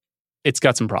 Okay. It's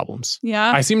got some problems.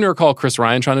 Yeah. I seem to recall Chris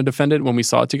Ryan trying to defend it when we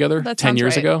saw it together That 10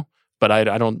 years right. ago, but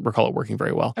I don't recall it working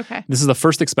very well. Okay. This is the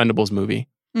first Expendables movie.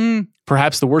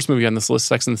 Perhaps the worst movie on this list,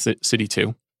 Sex and the City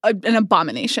 2. An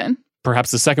abomination. Perhaps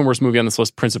the second worst movie on this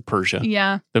list, Prince of Persia.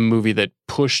 Yeah. The movie that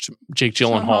pushed Jake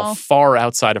Gyllenhaal far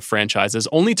outside of franchises,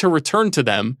 only to return to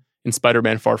them in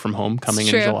Spider-Man Far From Home coming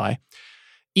in July.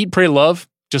 Eat, Pray, Love,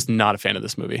 just not a fan of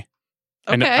this movie.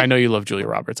 Okay. I know you love Julia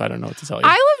Roberts. I don't know what to tell you.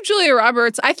 I love Julia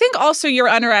Roberts. I think also you're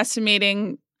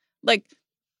underestimating like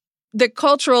the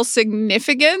cultural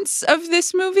significance of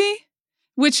this movie,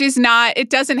 which is not, it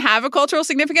doesn't have a cultural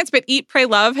significance, but Eat, Pray,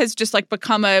 Love has just like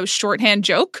become a shorthand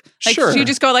joke. Like you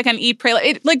just go like on Eat, Pray, Love.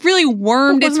 It like really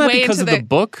wormed its way because into of the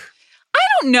book? I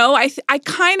don't know. I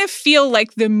kind of feel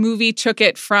like the movie took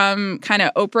it from kind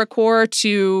of Oprah core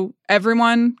to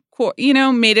everyone core,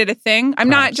 made it a thing. I'm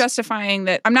not justifying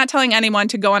that. I'm not telling anyone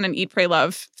to go on an Eat, Pray,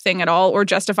 Love thing at all or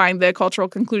justifying the cultural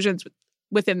conclusions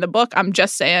within the book. I'm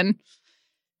just saying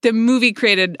the movie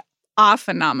created a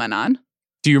phenomenon.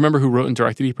 Do you remember who wrote and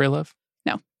directed Eat, Pray, Love?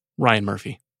 No. Ryan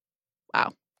Murphy.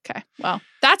 Wow. Okay. Well,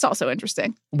 that's also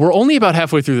interesting. We're only about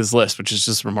halfway through this list, which is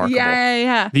just remarkable.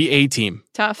 Yeah. The A-Team.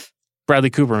 Tough. Bradley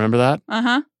Cooper, remember that?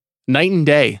 Uh-huh. Night and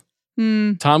Day.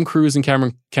 Tom Cruise and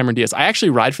Cameron Diaz. I actually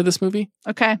ride for this movie.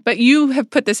 Okay. But you have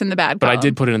put this in the bad column. But I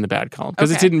did put it in the bad column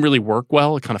because it didn't really work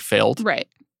well. It kind of failed. Right.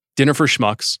 Dinner for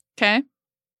Schmucks. Okay.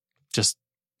 Just.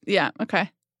 Yeah.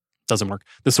 Okay. Doesn't work.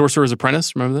 The Sorcerer's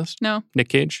Apprentice. Remember this? No. Nick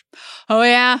Cage. Oh,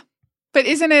 yeah. But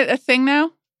isn't it a thing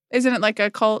now? Isn't it like a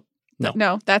cult? No.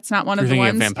 No, that's not one You're of the thinking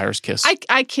ones. of Vampire's Kiss.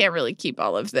 I can't really keep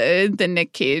all of the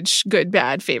Nick Cage good,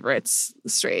 bad favorites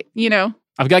straight,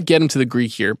 I've got Get Him to the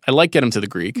Greek here. I like Get Him to the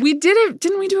Greek. We did it.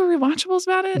 Didn't we do a rewatchables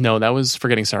about it? No, that was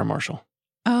Forgetting Sarah Marshall.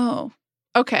 Oh,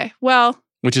 okay. Well.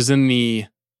 Which is in the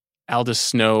Aldous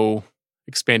Snow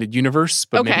expanded universe,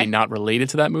 but Okay. maybe not related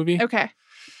to that movie. Okay.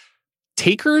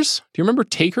 Takers? Do you remember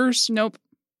Takers? Nope.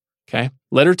 Okay.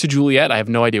 Letter to Juliet. I have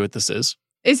no idea what this is.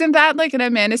 Isn't that like an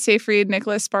Amanda Seyfried,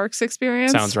 Nicholas Sparks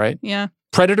experience? Sounds right. Yeah.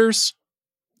 Predators.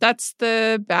 That's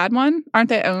the bad one, aren't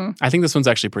they? Oh, I think this one's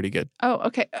actually pretty good.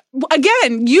 okay.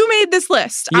 Again, you made this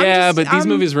list. Yeah, but these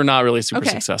movies were not really super okay.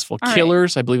 successful. All right.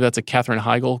 Killers. I believe that's a Katherine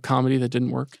Heigl comedy that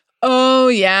didn't work. Oh,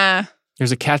 yeah.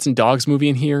 There's a Cats and Dogs movie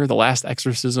in here, The Last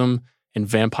Exorcism, and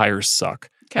Vampires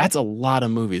Suck. Okay. That's a lot of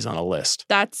movies on a list.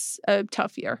 That's a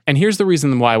tough year. And here's the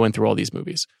reason why I went through all these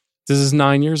movies. This is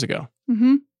 9 years ago.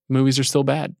 Mm-hmm. Movies are still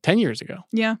bad. 10 years ago.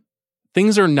 Yeah.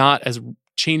 Things are not as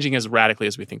changing as radically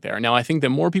as we think they are. Now, I think that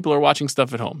more people are watching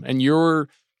stuff at home, and your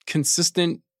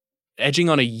consistent edging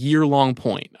on a year-long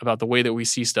point about the way that we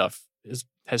see stuff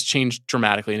has changed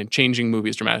dramatically, and changing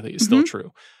movies dramatically is still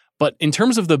true. But in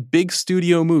terms of the big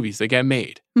studio movies that get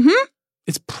made,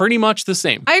 it's pretty much the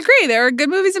same. I agree. There are good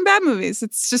movies and bad movies.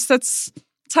 It's just that's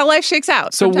how life shakes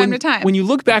out from time to time. When you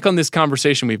look back on this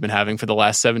conversation we've been having for the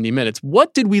last 70 minutes,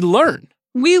 what did we learn?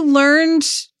 We learned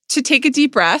to take a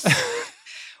deep breath.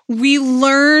 We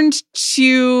learned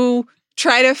to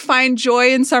try to find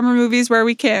joy in summer movies where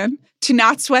we can, to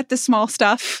not sweat the small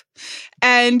stuff,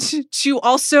 and to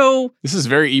also This is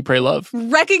very Eat, Pray, Love.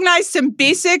 recognize some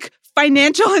basic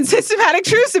financial and systematic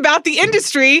truths about the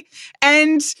industry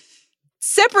and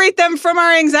separate them from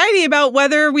our anxiety about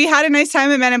whether we had a nice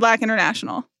time at Men in Black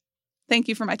International. Thank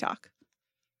you for my talk.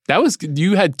 That was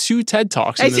you had 2 TED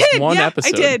Talks in this one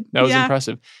episode. I did. That was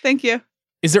impressive. Thank you.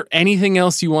 Is there anything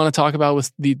else you want to talk about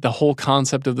with the whole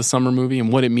concept of the summer movie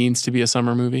and what it means to be a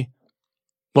summer movie?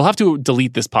 We'll have to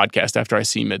delete this podcast after I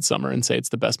see Midsommar and say it's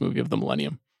the best movie of the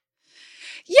millennium.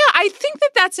 Yeah, I think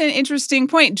that that's an interesting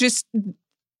point. Just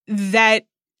that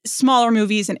smaller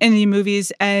movies and indie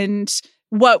movies and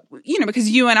what, because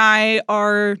you and I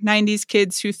are 90s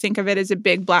kids who think of it as a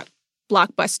big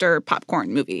blockbuster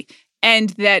popcorn movie, and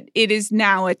that it is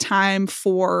now a time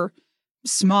for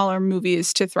smaller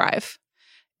movies to thrive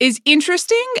is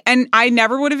interesting. And I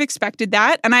never would have expected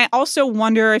that. And I also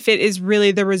wonder if it is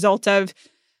really the result of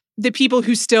the people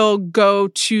who still go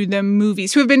to the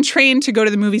movies, who have been trained to go to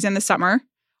the movies in the summer,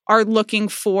 are looking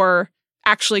for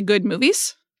actually good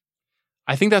movies.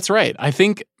 I think that's right. I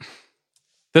think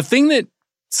the thing that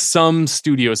some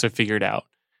studios have figured out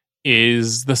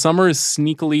is the summer is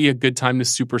sneakily a good time to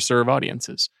super serve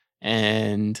audiences.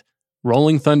 And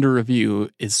Rolling Thunder Review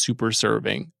is super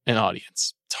serving an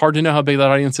audience. It's hard to know how big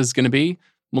that audience is going to be.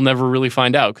 We'll never really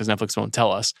find out because Netflix won't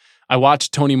tell us. I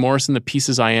watched Toni Morrison, The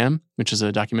Pieces I Am, which is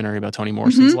a documentary about Toni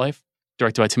Morrison's life,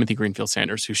 directed by Timothy Greenfield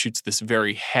Sanders, who shoots this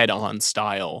very head-on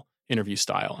style, interview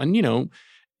style. And,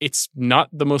 it's not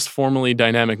the most formally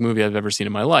dynamic movie I've ever seen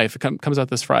in my life. It comes out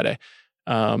this Friday.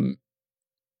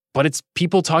 But it's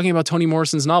people talking about Toni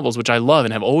Morrison's novels, which I love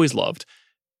and have always loved,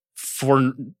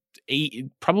 for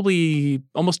probably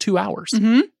almost 2 hours.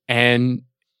 And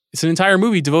it's an entire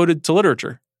movie devoted to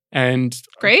literature. And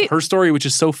Great. Her story, which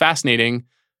is so fascinating,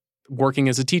 working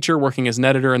as a teacher, working as an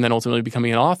editor, and then ultimately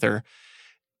becoming an author.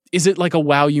 Is it like a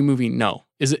wow you movie? No.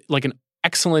 Is it like an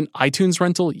excellent iTunes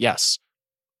rental? Yes.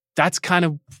 That's kind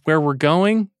of where we're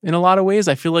going in a lot of ways.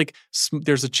 I feel like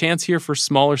there's a chance here for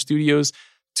smaller studios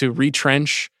to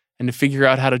retrench and to figure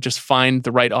out how to just find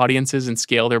the right audiences and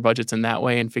scale their budgets in that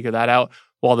way and figure that out,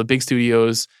 while the big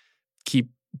studios keep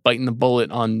biting the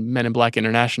bullet on Men in Black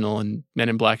International and Men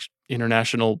in Black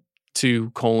International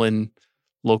 2: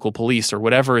 Local Police or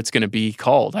whatever it's going to be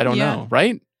called. I don't know,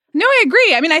 right? No, I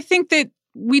agree. I mean, I think that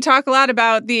we talk a lot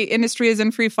about the industry is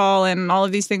in free fall and all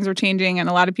of these things are changing and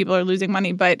a lot of people are losing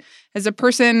money. But as a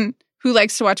person who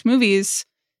likes to watch movies,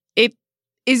 it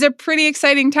is a pretty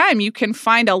exciting time. You can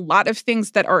find a lot of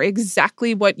things that are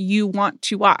exactly what you want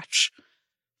to watch.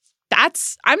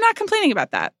 I'm not complaining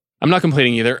about that. I'm not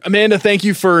complaining either. Amanda, thank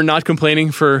you for not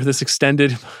complaining for this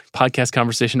extended podcast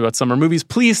conversation about summer movies.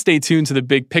 Please stay tuned to The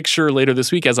Big Picture later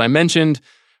this week. As I mentioned,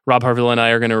 Rob Harville and I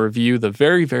are going to review the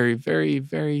very, very, very,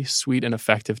 very sweet and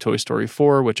effective Toy Story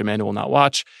 4, which Amanda will not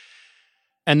watch.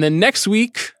 And then next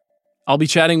week, I'll be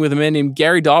chatting with a man named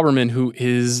Gary Dauberman, who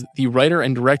is the writer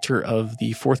and director of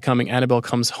the forthcoming Annabelle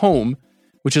Comes Home,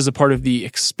 which is a part of the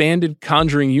expanded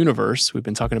Conjuring universe. We've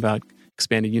been talking about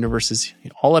expanded universes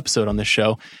all episode on this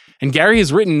show. And Gary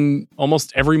has written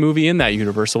almost every movie in that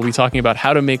universe. So we'll be talking about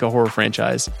how to make a horror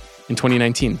franchise in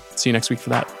 2019. See you next week for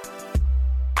that.